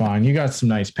 That's fine. You got some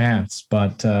nice pants,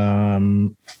 but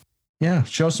yeah,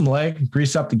 show some leg,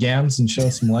 grease up the gams and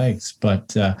show some legs.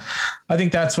 But I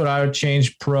think that's what I would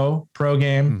change pro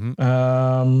game.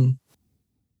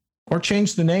 Or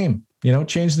change the name, you know,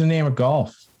 change the name of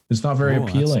golf. It's not very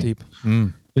appealing. That's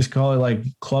deep. Just call it like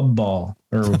club ball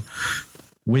or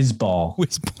whiz ball.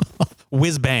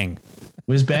 Whiz bang.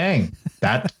 Whiz bang.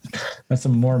 That's a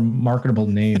more marketable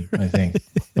name, I think.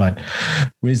 But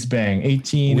whiz bang,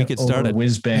 18. We could start it.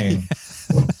 Whiz bang.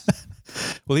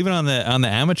 Well, even on the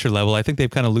amateur level, I think they've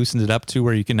kind of loosened it up to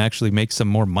where you can actually make some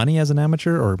more money as an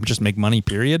amateur, or just make money,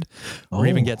 period, or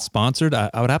even get sponsored.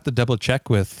 I would have to double check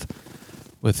with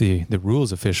the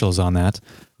rules officials on that.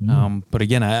 But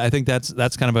again, I think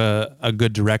that's kind of a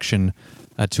good direction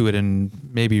to it, and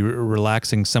maybe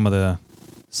relaxing some of the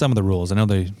rules. I know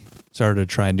they started to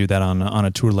try and do that on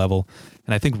a tour level,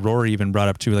 and I think Rory even brought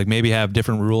up too, like maybe have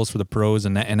different rules for the pros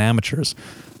and amateurs.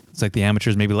 It's like the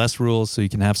amateurs maybe less rules, so you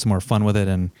can have some more fun with it,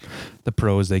 and the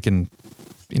pros, they can,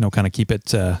 you know, kind of keep it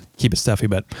stuffy.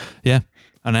 But yeah,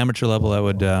 on amateur level, I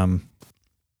would.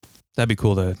 That'd be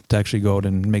cool to actually go out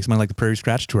and make something like the Prairie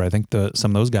Scratch Tour. I think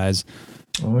some of those guys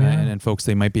and folks,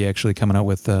 they might be actually coming out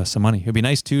with some money. It'd be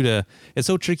nice too it's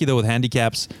so tricky though with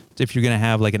handicaps, if you're going to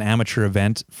have like an amateur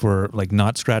event for like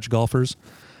not scratch golfers,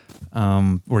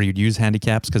 where you'd use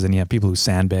handicaps, because then you have people who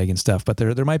sandbag and stuff. But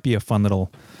there might be a fun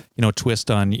little, you know, twist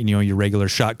on, you know, your regular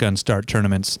shotgun start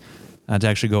tournaments to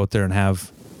actually go out there and have,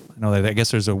 I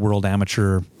guess there's a World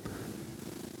Amateur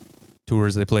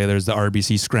tours they play. There's the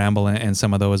RBC Scramble and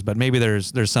some of those, but maybe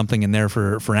there's something in there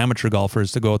for amateur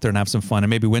golfers to go out there and have some fun and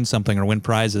maybe win something or win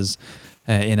prizes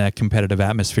in a competitive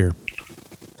atmosphere.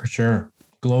 For sure.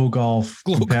 Glow golf,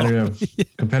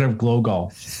 competitive glow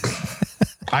golf.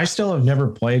 I still have never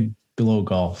played below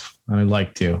golf. I'd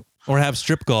like to. Or have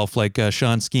strip golf like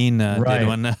Sean Skeen did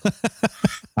one.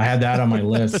 I had that on my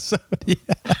list.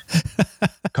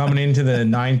 Coming into the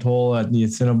 9th hole at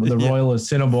the Royal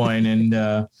Assiniboine,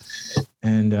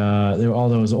 and all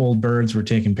those old birds were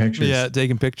taking pictures. Yeah,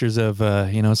 taking pictures of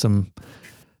some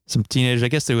teenagers. I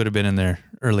guess they would have been in their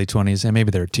early 20s, and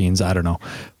maybe they're teens. I don't know.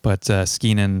 But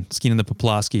skiing in the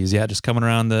Poplawskis, just coming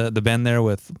around the bend there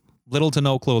with little to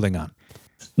no clothing on.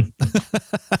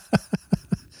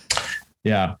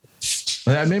 Yeah.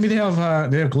 Maybe they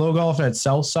have glow golf at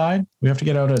Southside. We have to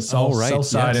get out of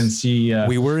Southside and see.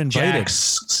 We were invited.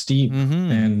 Jax, Steve,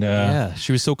 and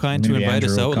she was so kind to invite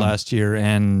us out last year,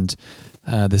 and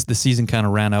the season kind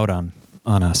of ran out on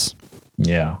us.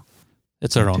 Yeah,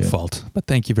 it's our own fault. But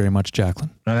thank you very much,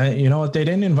 Jacqueline. You know what? They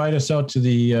didn't invite us out to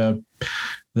the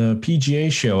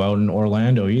PGA show out in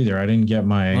Orlando either. I didn't get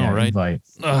my invite.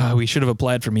 We should have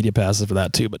applied for media passes for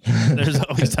that too, but there's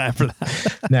always time for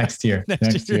that. Next year.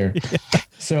 Yeah.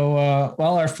 So,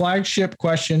 our flagship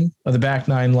question of the Back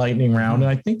Nine Lightning Round, and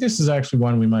I think this is actually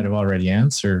one we might have already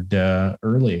answered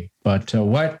early, but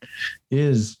what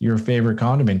is your favorite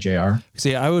condiment, JR?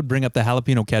 See, I would bring up the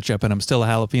jalapeno ketchup, and I'm still a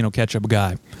jalapeno ketchup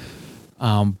guy.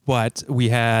 But we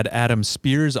had Adam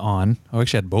Spears on. I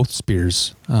actually had both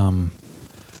Spears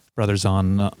brothers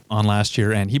on last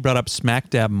year, and he brought up Smack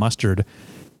Dab mustard.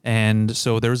 And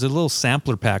so there was a little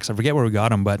sampler packs. I forget where we got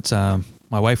them, but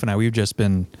my wife and I, we've just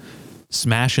been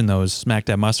smashing those Smack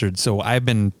Dab mustard. So I've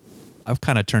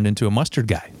kind of turned into a mustard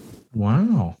guy.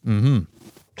 Wow. Mm-hmm.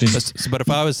 But if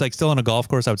I was still on a golf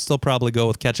course, I would still probably go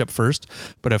with ketchup first.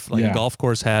 But if a golf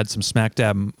course had some Smack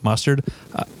Dab mustard,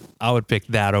 I would pick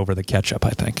that over the ketchup,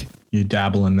 I think. You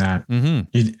dabble in that.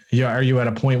 Mm-hmm. Are you at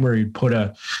a point where you put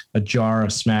a jar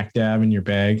of Smack Dab in your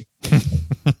bag?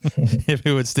 If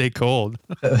it would stay cold.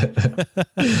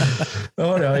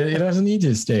 Oh, no, it doesn't need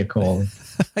to stay cold.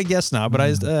 I guess not,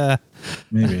 but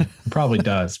maybe. It probably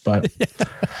does, but...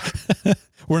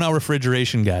 We're not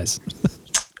refrigeration guys.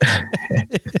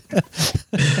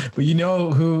 But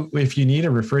who, if you need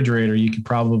a refrigerator, you could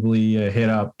probably hit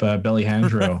up Belly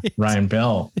Handro, right. Ryan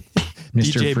Bell,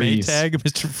 Mr. DJ Freeze. Maytag,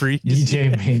 Mr. Freeze.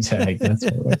 DJ Maytag, that's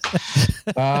what it was.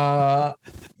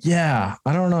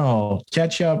 I don't know.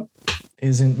 Ketchup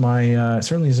isn't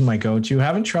certainly isn't my go-to.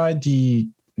 Haven't tried the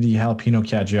jalapeno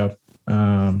ketchup.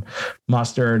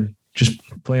 Mustard, just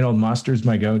plain old mustard's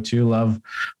my go-to. Love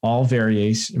all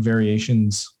variations.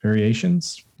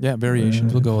 Yeah,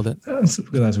 variations. We'll go with it.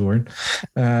 That's a word.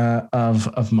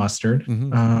 Of mustard.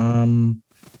 Mm-hmm.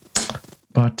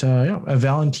 A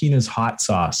Valentina's hot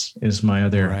sauce is my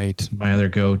other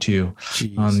go-to.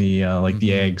 Jeez. On the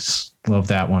the eggs. Love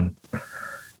that one.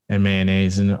 And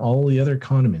mayonnaise and all the other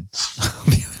condiments.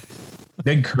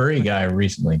 Big curry guy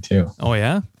recently too. Oh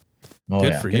yeah. Oh,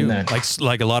 good for you.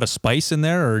 Like a lot of spice in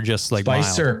there, or just like Spice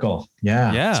mild? Circle.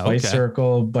 Yeah. Spice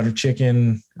Circle, butter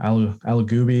chicken,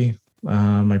 alugoobi.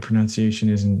 My pronunciation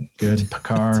isn't good.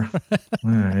 Pakar.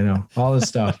 All this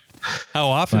stuff. How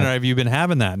often have you been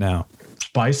having that now?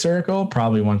 Spice Circle,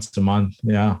 probably once a month.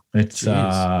 Yeah. It's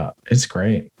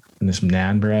great. And this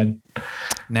naan bread.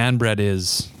 Naan bread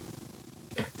is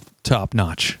top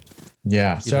notch.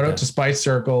 Yeah. Shout out to Spice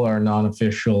Circle, our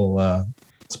non-official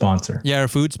sponsor. Yeah, our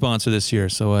food sponsor this year.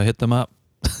 So hit them up.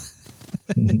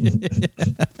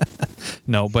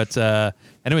 No, but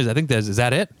anyways, I think is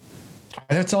that it?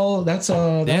 That's all. That's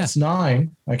 9. That's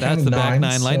the Back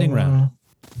Nine Lightning Round.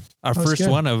 Our first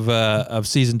one of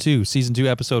season 2,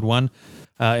 episode 1,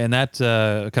 and that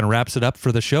kind of wraps it up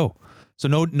for the show. So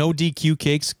no DQ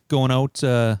cakes going out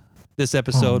this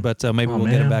episode, but maybe we'll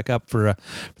get it back up for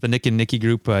the Nick and Nikki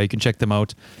group. You can check them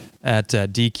out at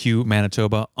DQ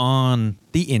Manitoba on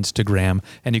the Instagram,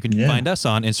 and you can find us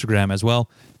on Instagram as well.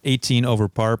 18 over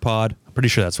par pod. I'm pretty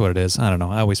sure that's what it is. I don't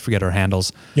know. I always forget our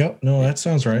handles. Yep. No, that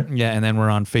sounds right. Yeah. And then we're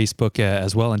on Facebook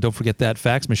as well. And don't forget that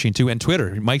fax machine too. And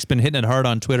Twitter. Mike's been hitting it hard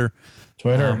on Twitter.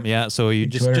 So you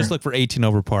just look for 18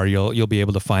 over par. You'll be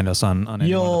able to find us on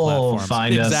any one of the platforms.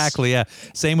 Find us. Exactly. Yeah.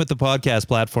 Same with the podcast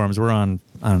platforms. We're on,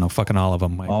 I don't know, fucking all of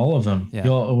them. All of them. Yeah.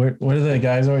 What do the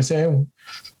guys always say?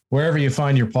 Wherever you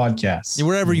find your podcasts.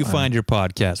 Wherever you find your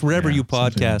podcast. Wherever you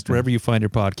podcast, wherever you find your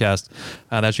podcast,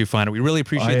 that's where you find it. We really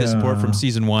appreciate the support from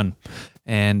season 1.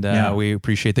 And we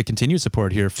appreciate the continued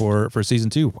support here for season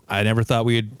 2. I never thought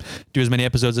we'd do as many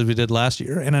episodes as we did last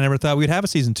year, and I never thought we'd have a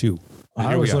season 2.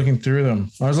 I was looking through them.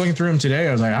 today.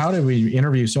 I was like, how did we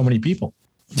interview so many people?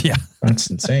 Yeah. That's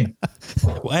insane.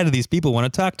 Why do these people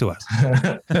want to talk to us?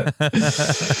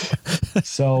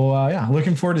 So,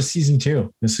 looking forward to season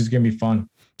 2. This is going to be fun.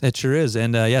 It sure is.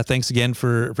 And yeah, thanks again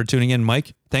for tuning in,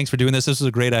 Mike. Thanks for doing this. This was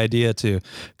a great idea to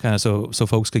kind of so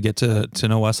folks could get to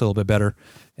know us a little bit better.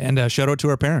 And shout out to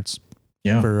our parents.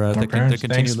 Yeah, for the continued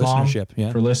Thanks, listenership.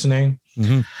 Mom, for listening.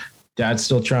 Mm-hmm. Dad's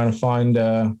still trying to find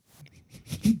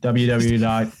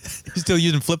www. He's still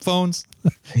using flip phones.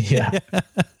 Yeah,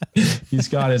 he's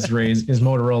got his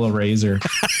Motorola Razr.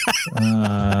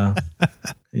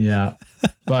 Yeah,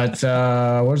 but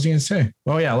what was he gonna say?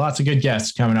 Oh yeah, lots of good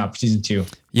guests coming up, season 2.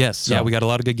 Yes, so. Yeah, we got a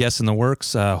lot of good guests in the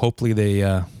works. Hopefully they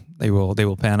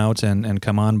will pan out and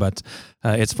come on. But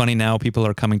it's funny now, people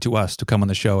are coming to us to come on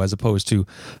the show as opposed to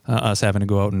us having to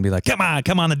go out and be like, come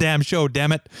on the damn show,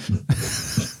 damn it.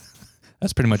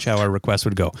 That's pretty much how our request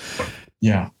would go.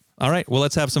 Yeah. All right. Well,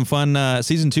 let's have some fun.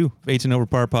 Season 2 of 18 Over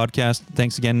Par podcast.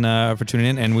 Thanks again for tuning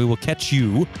in, and we will catch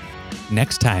you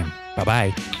next time.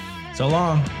 Bye-bye. So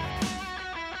long.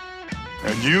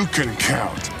 And you can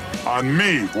count on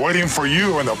me waiting for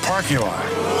you in the parking lot.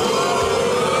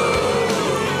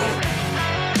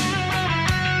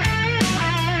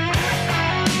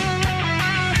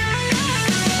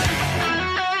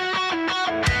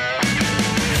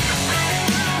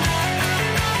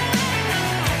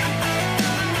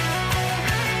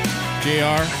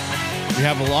 JR, we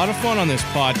have a lot of fun on this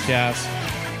podcast,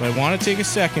 but I want to take a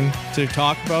second to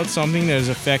talk about something that has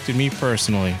affected me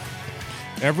personally.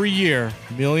 Every year,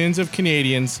 millions of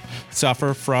Canadians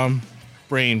suffer from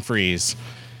brain freeze.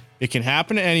 It can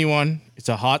happen to anyone. It's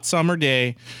a hot summer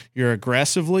day. You're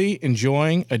aggressively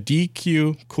enjoying a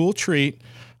DQ cool treat,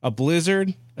 a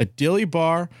blizzard, a dilly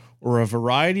bar, or a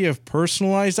variety of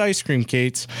personalized ice cream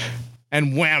cakes,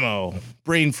 and whammo,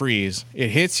 brain freeze. It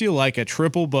hits you like a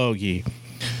triple bogey.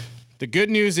 The good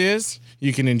news is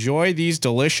you can enjoy these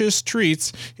delicious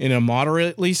treats in a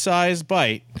moderately sized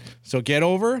bite. So get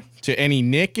over to any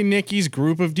Nick and Nikki's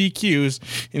group of DQs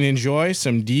and enjoy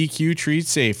some DQ treats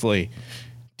safely.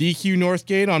 DQ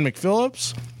Northgate on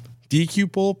McPhillips, DQ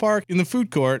Polo Park in the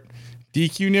food court,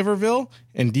 DQ Niverville,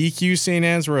 and DQ St.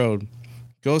 Anne's Road.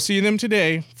 Go see them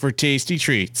today for tasty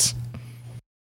treats.